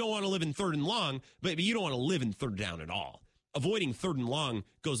yes, you don't want to live in 3rd and long, but you don't want to live in 3rd down at all. Avoiding 3rd and long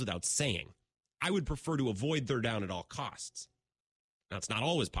goes without saying. I would prefer to avoid 3rd down at all costs. Now, it's not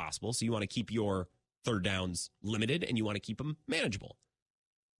always possible, so you want to keep your 3rd downs limited, and you want to keep them manageable.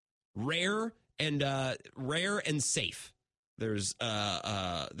 Rare and safe. There's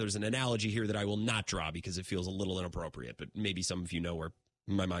an analogy here that I will not draw because it feels a little inappropriate, but maybe some of you know where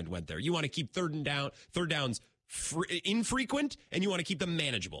my mind went there. You want to keep 3rd downs infrequent, and you want to keep them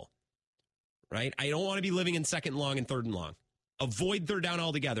manageable, right? I don't want to be living in 2nd and long and 3rd and long. Avoid 3rd down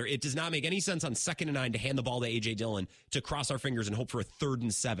altogether. It does not make any sense on 2nd and 9 to hand the ball to A.J. Dillon to cross our fingers and hope for a 3rd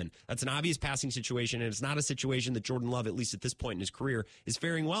and 7. That's an obvious passing situation, and it's not a situation that Jordan Love, at least at this point in his career, is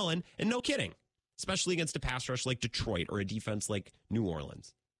faring well in, and no kidding, especially against a pass rush like Detroit or a defense like New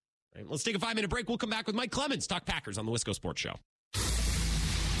Orleans. Right, let's take a 5-minute break. We'll come back with Mike Clemens, talk Packers on the Wisco Sports Show.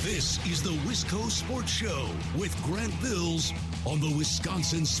 This is the Wisco Sports Show with Grant Bills on the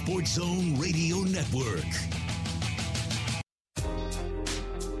Wisconsin Sports Zone Radio Network.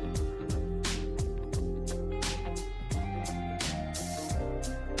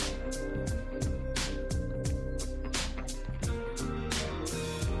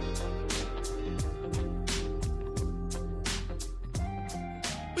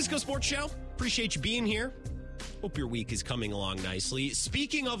 Wisco Sports Show. Appreciate you being here. Hope your week is coming along nicely.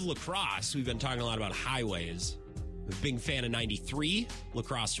 Speaking of lacrosse, we've been talking a lot about highways. I'm a big fan of 93,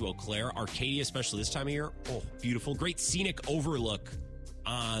 lacrosse to Eau Claire, Arcadia, especially this time of year. Oh, beautiful. Great scenic overlook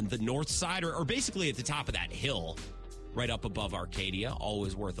on the north side, or basically at the top of that hill, right up above Arcadia.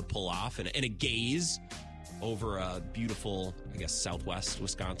 Always worth a pull off and a gaze over a beautiful, I guess, southwest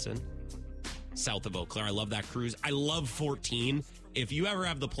Wisconsin, south of Eau Claire. I love that cruise. I love 14. If you ever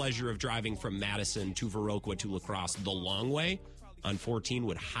have the pleasure of driving from Madison to Viroqua to La Crosse the long way on 14,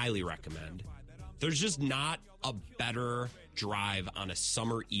 would highly recommend. There's just not a better drive on a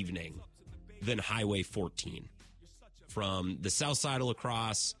summer evening than Highway 14. From the south side of La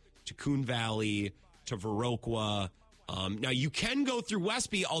Crosse to Coon Valley to Viroqua. Now, you can go through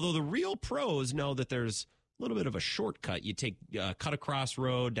Westby, although the real pros know that there's a little bit of a shortcut. You take cut across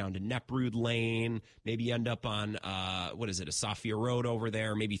road down to Neprud Lane. Maybe you end up on, a Sophia Road over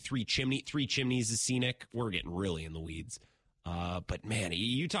there. Maybe Three Chimneys is scenic. We're getting really in the weeds. But, man,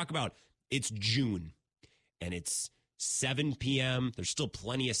 you talk about it's June, and it's 7 p.m. There's still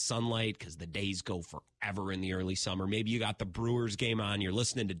plenty of sunlight because the days go forever in the early summer. Maybe you got the Brewers game on. You're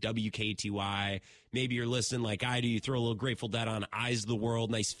listening to WKTY. Maybe you're listening like I do. You throw a little Grateful Dead on, Eyes of the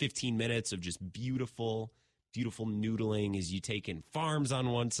World. Nice 15 minutes of just beautiful noodling as you take in farms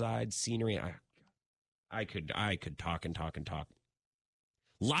on one side, scenery. I could talk and talk and talk.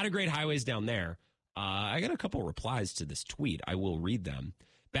 A lot of great highways down there. I got a couple replies to this tweet. I will read them.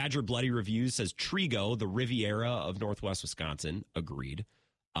 Badger Bloody Reviews says Trigo, the Riviera of Northwest Wisconsin. Agreed.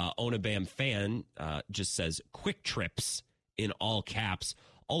 Onabam fan just says quick trips in all caps.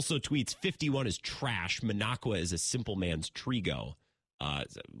 Also tweets 51 is trash. Minocqua is a simple man's Trigo.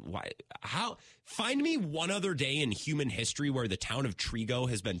 Find me one other day in human history where the town of Trigo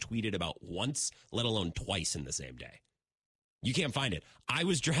has been tweeted about once, let alone twice in the same day. You can't find it.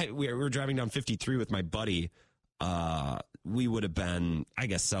 We were driving down 53 with my buddy. We would have been, I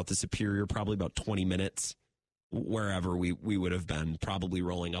guess, south of Superior, probably about 20 minutes, wherever we would have been, probably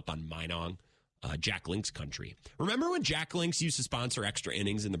rolling up on Minong, Jack Link's country. Remember when Jack Link's used to sponsor extra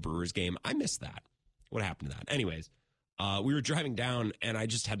innings in the Brewers game? I missed that. What happened to that? Anyways. We were driving down, and I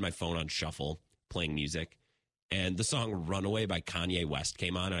just had my phone on shuffle, playing music, and the song Runaway by Kanye West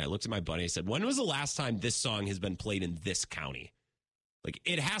came on, and I looked at my buddy and I said, when was the last time this song has been played in this county? Like,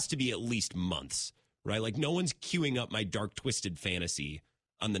 it has to be at least months, right? Like, no one's queuing up my Dark Twisted Fantasy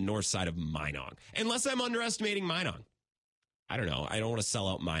on the north side of Minong, unless I'm underestimating Minong. I don't know. I don't want to sell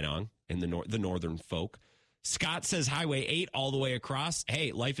out Minong and the northern folk. Scott says Highway 8 all the way across.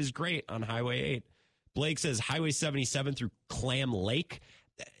 Hey, life is great on Highway 8. Blake says Highway 77 through Clam Lake.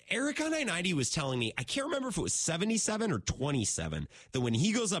 Eric on I-90 was telling me, I can't remember if it was 77 or 27, that when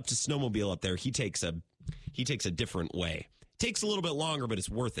he goes up to snowmobile up there, he takes a different way. Takes a little bit longer, but it's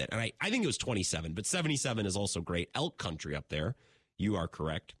worth it. And I think it was 27, but 77 is also great. Elk country up there. You are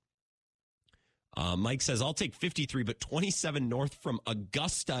correct. Mike says, I'll take 53, but 27 north from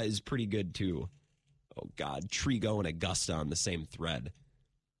Augusta is pretty good too. Oh, God. Trigo and Augusta on the same thread.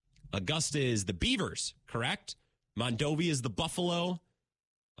 Augusta is the Beavers, correct? Mondovi is the Buffalo.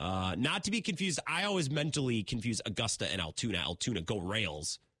 Not to be confused. I always mentally confuse Augusta and Altoona. Altoona, go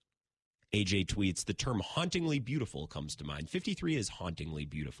Rails. AJ tweets, the term hauntingly beautiful comes to mind. 53 is hauntingly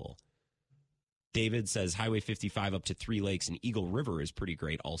beautiful. David says Highway 55 up to Three Lakes and Eagle River is pretty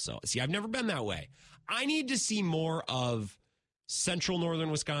great also. See, I've never been that way. I need to see more of central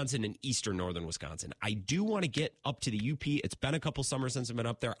northern Wisconsin and eastern northern Wisconsin. I do want to get up to the UP. It's been a couple summers since I've been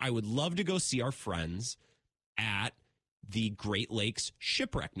up there. I would love to go see our friends at the Great Lakes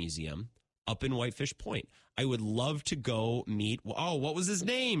Shipwreck Museum up in Whitefish Point. I would love to go meet, what was his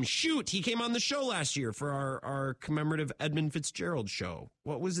name? Shoot, he came on the show last year for our commemorative Edmund Fitzgerald show.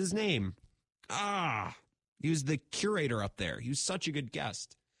 What was his name? He was the curator up there. He was such a good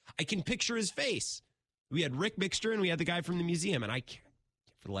guest. I can picture his face. We had Rick Mixter and we had the guy from the museum, and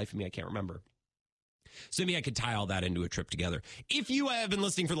for the life of me, I can't remember. So maybe I could tie all that into a trip together. If you have been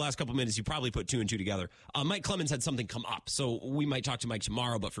listening for the last couple minutes, you probably put two and two together. Mike Clemens had something come up, so we might talk to Mike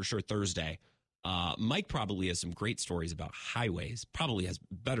tomorrow, but for sure Thursday. Mike probably has some great stories about highways, probably has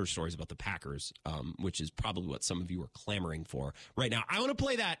better stories about the Packers, which is probably what some of you are clamoring for right now. I want to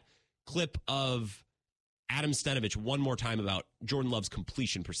play that clip of Adam Stenavich one more time about Jordan Love's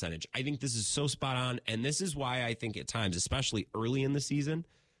completion percentage. I think this is so spot on, and this is why I think at times, especially early in the season,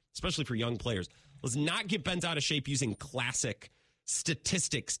 especially for young players, let's not get bent out of shape using classic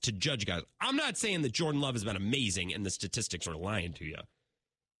statistics to judge guys. I'm not saying that Jordan Love has been amazing and the statistics are lying to you.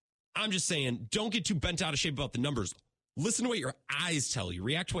 I'm just saying don't get too bent out of shape about the numbers. Listen to what your eyes tell you.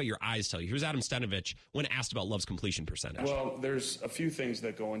 React to what your eyes tell you. Here's Adam Stenavich when asked about Love's completion percentage. Well, there's a few things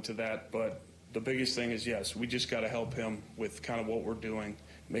that go into that, but the biggest thing is, yes, we just got to help him with kind of what we're doing,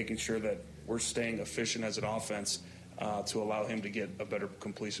 making sure that we're staying efficient as an offense to allow him to get a better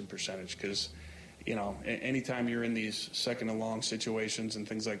completion percentage. Because, you know, anytime you're in these second and long situations and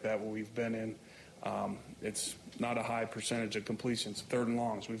things like that where we've been in, it's not a high percentage of completions. Third and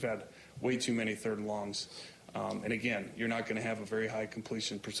longs, we've had way too many third and longs. And again, you're not going to have a very high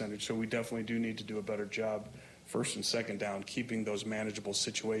completion percentage. So we definitely do need to do a better job first and second down, keeping those manageable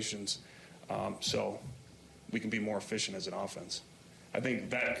situations so we can be more efficient as an offense. I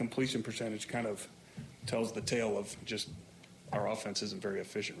think that completion percentage kind of tells the tale of just our offense isn't very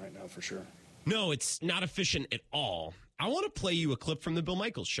efficient right now for sure. No, it's not efficient at all. I want to play you a clip from the Bill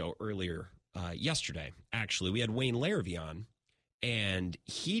Michaels show earlier yesterday. Actually, we had Wayne Larrivee on, and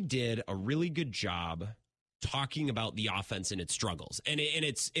he did a really good job talking about the offense and its struggles. And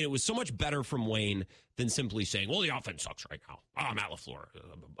it was so much better from Wayne than simply saying, well, the offense sucks right now. Matt LaFleur,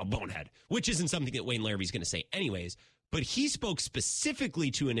 a bonehead, which isn't something that Wayne Larrivee's going to say anyways. But he spoke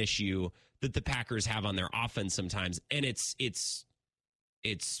specifically to an issue that the Packers have on their offense sometimes. And it's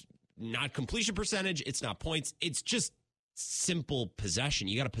not completion percentage. It's not points. It's just simple possession.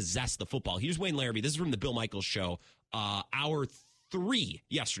 You got to possess the football. Here's Wayne Larrivee. This is from the Bill Michaels show, hour 3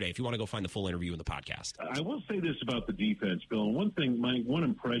 yesterday, if you want to go find the full interview in the podcast. I will say this about the defense, Bill. And one thing, my one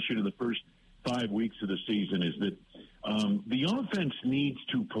impression of the first 5 weeks of the season is that the offense needs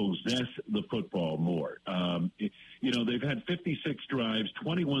to possess the football more. They've had 56 drives,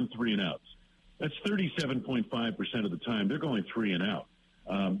 21 3-and-outs. That's 37.5% of the time. They're going 3 and out.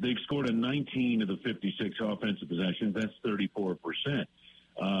 They've scored on 19 of the 56 offensive possessions. That's 34%.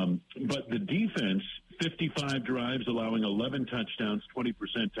 But the defense, 55 drives, allowing 11 touchdowns, 20%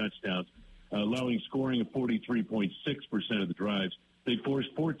 touchdowns, allowing scoring of 43.6% of the drives. They forced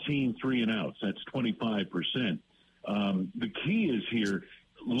 14 3-and-outs. That's 25%. The key is here,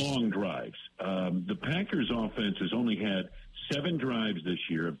 long drives. The Packers offense has only had 7 drives this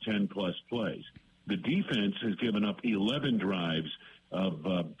year of 10-plus plays. The defense has given up 11 drives of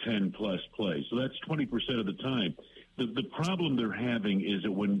 10-plus plays. So that's 20% of the time. The problem they're having is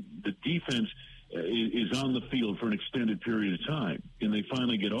that when the defense is on the field for an extended period of time and they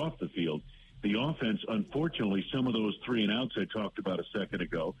finally get off the field, the offense, unfortunately, some of those 3-and-outs I talked about a second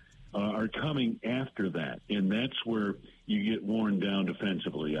ago are coming after that, and that's where you get worn down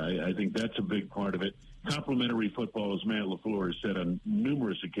defensively. I think that's a big part of it. Complementary football, as Matt LaFleur has said on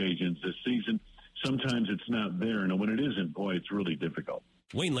numerous occasions this season, sometimes it's not there, and when it isn't, boy, it's really difficult.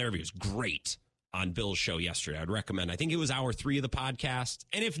 Wayne Larrivee was great on Bill's show yesterday. I'd recommend. I think it was hour 3 of the podcast,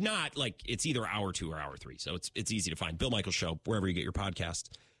 and if not, it's either hour 2 or hour 3, so it's easy to find. Bill Michaels Show, wherever you get your podcast.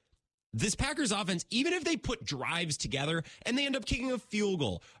 This Packers offense, even if they put drives together and they end up kicking a field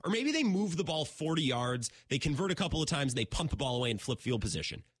goal, or maybe they move the ball 40 yards, they convert a couple of times, and they punt the ball away and flip field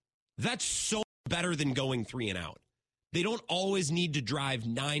position, that's so better than going 3-and-out. They don't always need to drive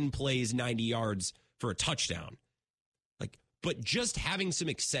 9 plays, 90 yards for a touchdown. But just having some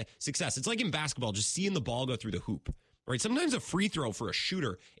success, it's like in basketball, just seeing the ball go through the hoop, right? Sometimes a free throw for a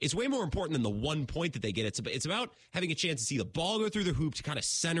shooter is way more important than the 1 point that they get. It's about having a chance to see the ball go through the hoop to kind of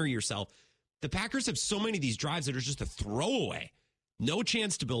center yourself. The Packers have so many of these drives that are just a throwaway. No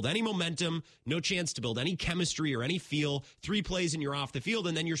chance to build any momentum, no chance to build any chemistry or any feel. 3 plays and you're off the field,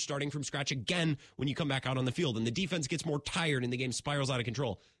 and then you're starting from scratch again when you come back out on the field. And the defense gets more tired and the game spirals out of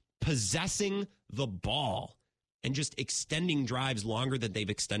control. Possessing the ball and just extending drives longer than they've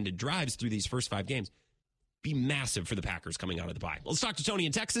extended drives through these first 5 games be massive for the Packers coming out of the bye. Let's talk to Tony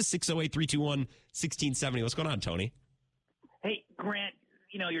in Texas, 608-321-1670. What's going on, Tony? Hey, Grant,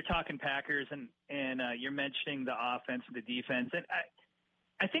 you're talking Packers, and you're mentioning the offense and the defense. And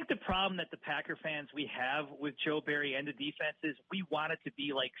I think the problem that the Packer fans we have with Joe Barry and the defense is we want it to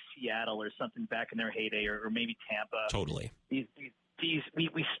be like Seattle or something back in their heyday, or maybe Tampa. Totally.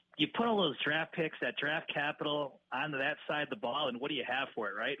 You put all those draft picks, that draft capital, onto that side of the ball, and what do you have for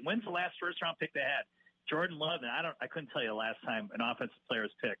it, right? When's the last first-round pick they had? Jordan Love, and I couldn't tell you the last time an offensive player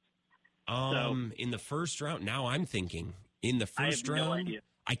was picked. In the first round, now I'm thinking in the first round. No idea.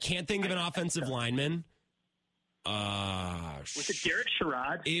 I can't think of an offensive lineman. Was it Derek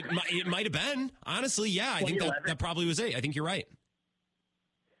Sherrod? It might have been. Honestly, yeah, I think that probably was it. I think you're right.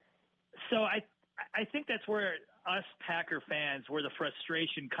 So I think that's where us Packer fans, where the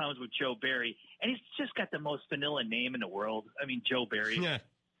frustration comes with Joe Barry. And he's just got the most vanilla name in the world. I mean, Joe Barry.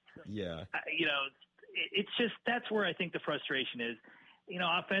 Yeah. It's just, that's where I think the frustration is.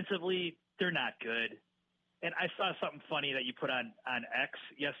 Offensively, they're not good. And I saw something funny that you put on X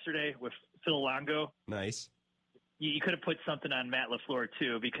yesterday with Phil Longo. Nice. You could have put something on Matt LaFleur,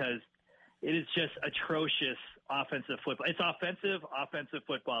 too, because it is just atrocious offensive football. It's offensive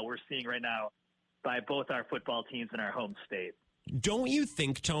football we're seeing right now by both our football teams in our home state. Don't you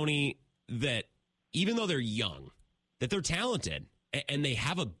think, Tony, that even though they're young, that they're talented and they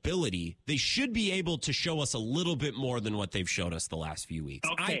have ability, they should be able to show us a little bit more than what they've showed us the last few weeks?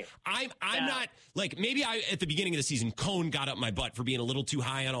 Okay. I'm not, maybe at the beginning of the season, Cohn got up my butt for being a little too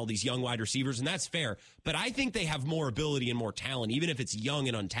high on all these young wide receivers, and that's fair. But I think they have more ability and more talent, even if it's young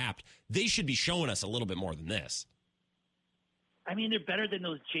and untapped. They should be showing us a little bit more than this. I mean, they're better than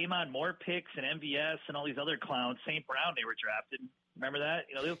those Jamon Moore picks and MVS and all these other clowns. St. Brown, they were drafted. Remember that?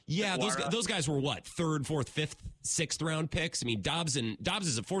 Those guys were what? 3rd, 4th, 5th, 6th round picks. I mean, Dobbs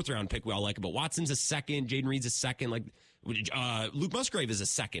is a 4th round pick. We all like it, but Watson's a 2nd. Jaden Reed's a 2nd. Luke Musgrave is a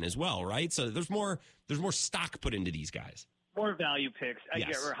 2nd as well, right? So there's more stock put into these guys. More value picks,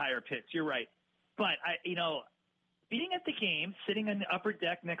 Yes. or higher picks. You're right. But being at the game, sitting on the upper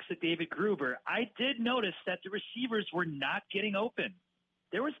deck next to David Gruber, I did notice that the receivers were not getting open.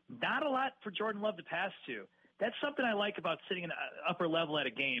 There was not a lot for Jordan Love to pass to. That's something I like about sitting in the upper level at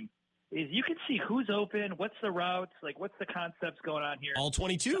a game, is you can see who's open, what's the routes, what's the concepts going on here. All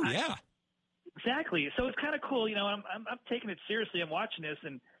 22, yeah. Exactly. So it's kind of cool. I'm taking it seriously. I'm watching this,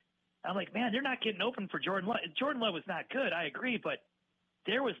 and I'm like, man, they're not getting open for Jordan Love. Jordan Love was not good, I agree, but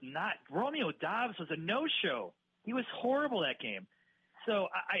there was not. Romeo Dobbs was a no-show. He was horrible that game. So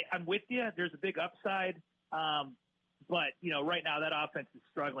I'm with you. There's a big upside. But, right now that offense is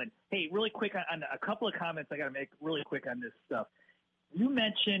struggling. Hey, really quick on a couple of comments I got to make really quick on this stuff. You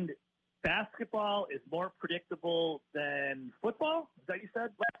mentioned basketball is more predictable than football. Is that what you said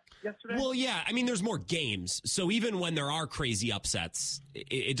yesterday? Well, yeah. I mean, there's more games. So even when there are crazy upsets,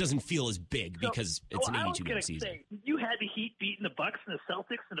 it doesn't feel as big because it's an 82-game season. Say, you had the Heat beating the Bucks and the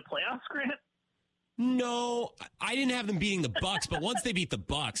Celtics in the playoffs, Grant? No, I didn't have them beating the Bucks, but once they beat the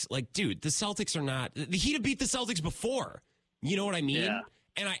Bucks, like, dude, the Celtics are not. The Heat have beat the Celtics before. You know what I mean? Yeah.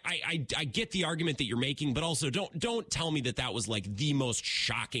 And I get the argument that you're making, but also don't tell me that was like the most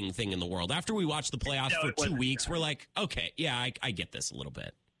shocking thing in the world. After we watched the playoffs for 2 weeks, we're like, okay, yeah, I get this a little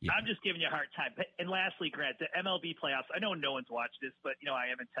bit. Yeah. I'm just giving you a hard time. And lastly, Grant, the MLB playoffs, I know no one's watched this, but, I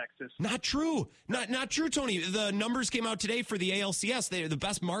am in Texas. Not true. Not true, Tony. The numbers came out today for the ALCS. They're the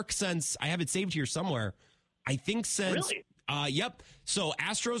best mark since, I have it saved here somewhere, I think since... Really? Yep. So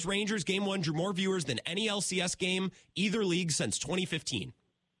Astros Rangers game 1 drew more viewers than any LCS game either league since 2015.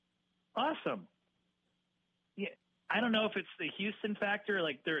 Awesome. Yeah, I don't know if it's the Houston factor,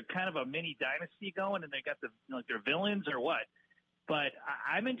 like they're kind of a mini dynasty going, and they got their villains or what. But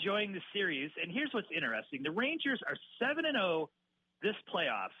I'm enjoying the series, and here's what's interesting: the Rangers are 7-0 this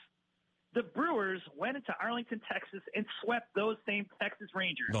playoffs. The Brewers went into Arlington, Texas, and swept those same Texas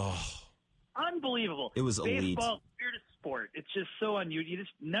Rangers. Oh. Unbelievable! It was elite. Baseball, weirdest sport. It's just so unusual. You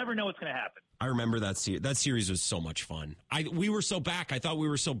just never know what's going to happen. I remember that series. That series was so much fun. We were so back. I thought we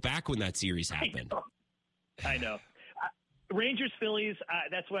were so back when that series happened. I know. Rangers, Phillies,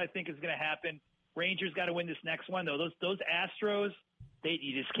 that's what I think is going to happen. Rangers got to win this next one, though. Those Astros,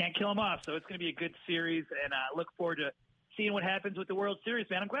 you just can't kill them off. So it's going to be a good series, and I look forward to seeing what happens with the World Series,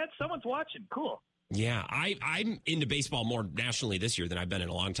 man. I'm glad someone's watching. Cool. Yeah, I'm into baseball more nationally this year than I've been in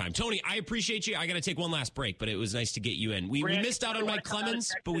a long time. Tony, I appreciate you. I got to take one last break, but it was nice to get you in. We missed out on Mike Clemens,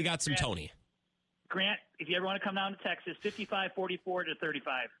 but we got some Tony. Grant, if you ever want to come down to Texas, 55-44 to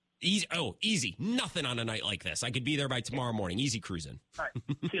 35. Easy. Nothing on a night like this. I could be there by tomorrow morning. Easy cruising. All right.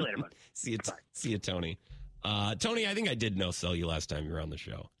 See you later, buddy. See you, Tony. Tony, I think I did no-sell you last time you were on the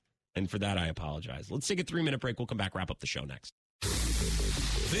show. And for that, I apologize. Let's take a 3-minute break. We'll come back, wrap up the show next.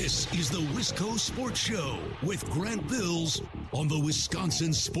 This is the Wisco Sports Show with Grant Bills on the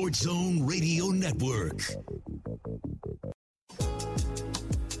Wisconsin Sports Zone Radio Network.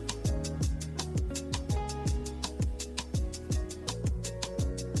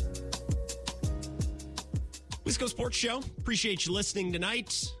 Wisco Sports Show. Appreciate you listening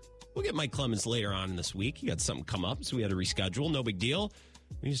tonight. We'll get Mike Clemens later on this week. He got something come up, so we had to reschedule. No big deal.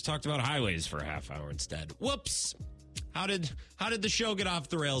 We just talked about highways for a half hour instead. Whoops. How did the show get off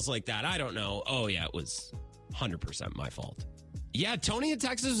the rails like that? I don't know. Oh, yeah, it was 100% my fault. Yeah, Tony in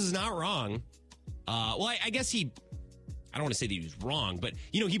Texas was not wrong. I guess I don't want to say that he was wrong, but,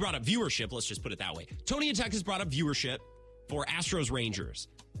 he brought up viewership. Let's just put it that way. Tony in Texas brought up viewership for Astros Rangers.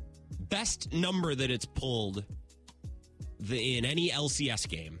 Best number that it's pulled in any LCS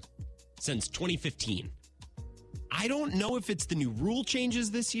game since 2015. I don't know if it's the new rule changes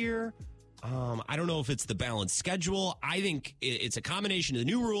this year. I don't know if it's the balanced schedule. I think it's a combination of the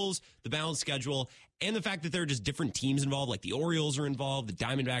new rules, the balanced schedule, and the fact that there are just different teams involved, like the Orioles are involved, the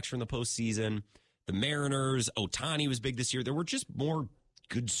Diamondbacks are in the postseason, the Mariners, Ohtani was big this year. There were just more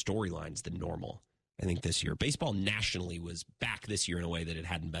good storylines than normal, I think, this year. Baseball nationally was back this year in a way that it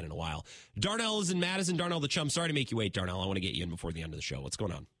hadn't been in a while. Darnell is in Madison. Darnell the chum. Sorry to make you wait, Darnell. I want to get you in before the end of the show. What's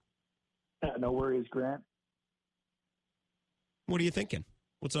going on? No worries, Grant. What are you thinking?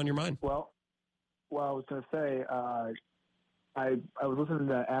 What's on your mind? Well, I was going to say, I was listening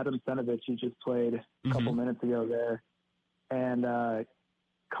to Adam Stenavich. He just played a couple minutes ago there. And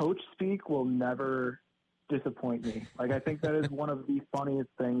coach speak will never disappoint me. Like, I think that is one of the funniest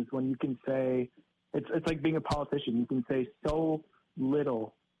things when you can say, it's like being a politician. You can say so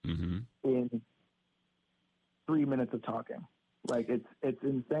little in 3 minutes of talking. Like, it's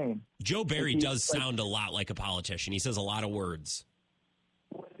insane. Joe Barry does sound a lot like a politician. He says a lot of words.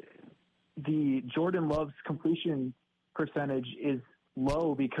 The Jordan Love's completion percentage is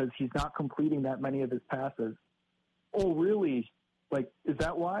low because he's not completing that many of his passes. Oh, really? Like, is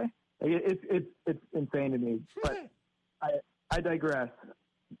that why? It's insane to me. But I digress.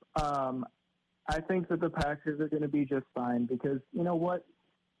 I think that the Packers are going to be just fine because, you know what?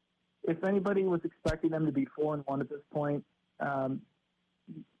 If anybody was expecting them to be 4-1 at this point,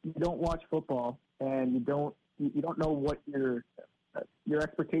 you don't watch football and you don't know what your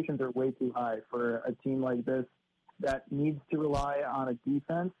expectations are way too high for a team like this that needs to rely on a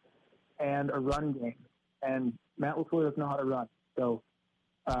defense and a run game. And Matt LaFleur doesn't know how to run. So,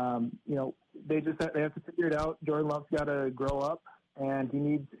 they have to figure it out. Jordan Love's got to grow up, and he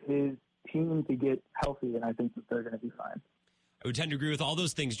needs his team to get healthy, and I think that they're going to be fine. I would tend to agree with all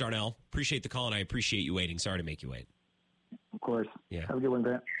those things, Darnell. Appreciate the call, and I appreciate you waiting. Sorry to make you wait. course. Yeah. Have a good one,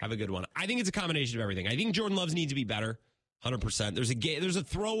 Grant. Have a good one. I think it's a combination of everything. I think Jordan Love's needs to be better, 100%. There's a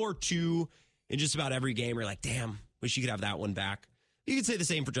throw or two in just about every game where you're like, damn, wish you could have that one back. You could say the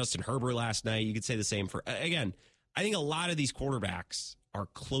same for Justin Herbert last night. You could say the same for, again, I think a lot of these quarterbacks are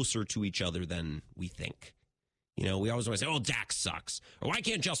closer to each other than we think. You know, we always want to say, oh, Dak sucks. Or why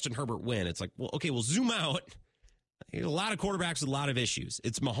can't Justin Herbert win? It's like, well, okay, we'll zoom out. There's a lot of quarterbacks with a lot of issues.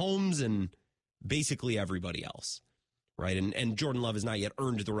 It's Mahomes and basically everybody else, right? And Jordan Love has not yet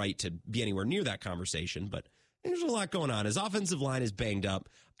earned the right to be anywhere near that conversation, but there's a lot going on. His offensive line is banged up.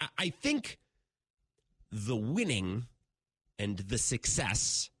 I think the winning and the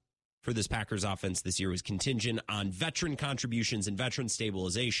success for this Packers offense this year was contingent on veteran contributions and veteran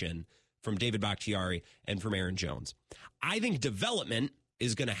stabilization from David Bakhtiari and from Aaron Jones. I think development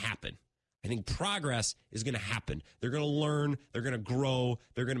is going to happen. I think progress is going to happen. They're going to learn, they're going to grow,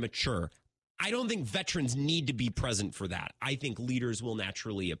 they're going to mature. I don't think veterans need to be present for that. I think leaders will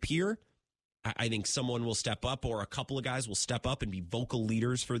naturally appear. I think someone will step up, or a couple of guys will step up and be vocal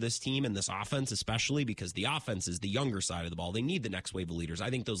leaders for this team and this offense, especially because the offense is the younger side of the ball. They need the next wave of leaders.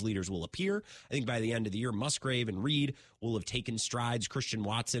 I think those leaders will appear. I think by the end of the year, Musgrave and Reed will have taken strides. Christian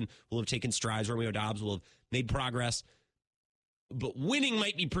Watson will have taken strides. Romeo Doubs will have made progress. But winning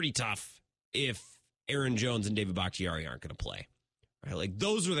might be pretty tough if Aaron Jones and David Bakhtiari aren't going to play. Right? Like,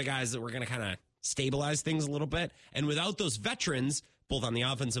 those are the guys that we're going to kind of stabilize things a little bit. And without those veterans, both on the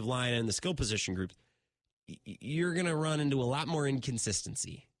offensive line and the skill position groups, you're going to run into a lot more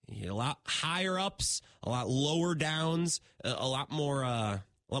inconsistency. A lot higher ups, a lot lower downs, a lot more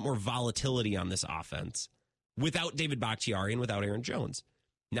volatility on this offense without David Bakhtiari and without Aaron Jones.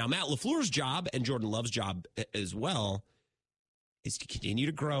 Now, Matt LaFleur's job and Jordan Love's job as well is to continue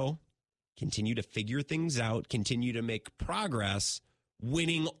to grow, continue to figure things out, continue to make progress,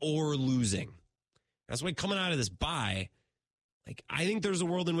 winning or losing. That's why coming out of this bye, like, I think there's a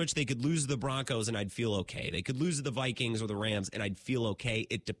world in which they could lose the Broncos and I'd feel okay. They could lose the Vikings or the Rams and I'd feel okay.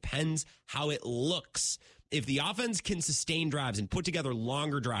 It depends how it looks. If the offense can sustain drives and put together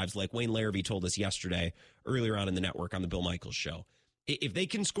longer drives, like Wayne Larrabee told us yesterday, earlier on in the network on the Bill Michaels show, if they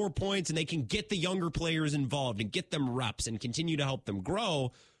can score points and they can get the younger players involved and get them reps and continue to help them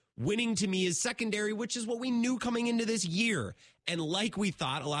grow, winning to me is secondary, which is what we knew coming into this year. And like we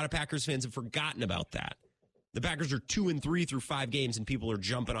thought, a lot of Packers fans have forgotten about that. The Packers are 2-3 through 5 games, and people are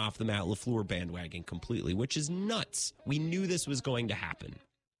jumping off the Matt LaFleur bandwagon completely, which is nuts. We knew this was going to happen.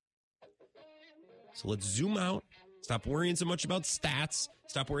 So let's zoom out. Stop worrying so much about stats.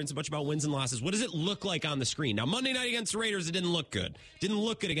 Stop worrying so much about wins and losses. What does it look like on the screen? Now, Monday night against the Raiders, it didn't look good. Didn't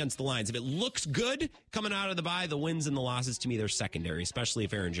look good against the Lions. If it looks good coming out of the bye, the wins and the losses, to me, they're secondary, especially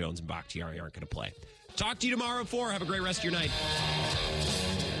if Aaron Jones and Bakhtiari aren't going to play. Talk to you tomorrow at 4. Have a great rest of your night.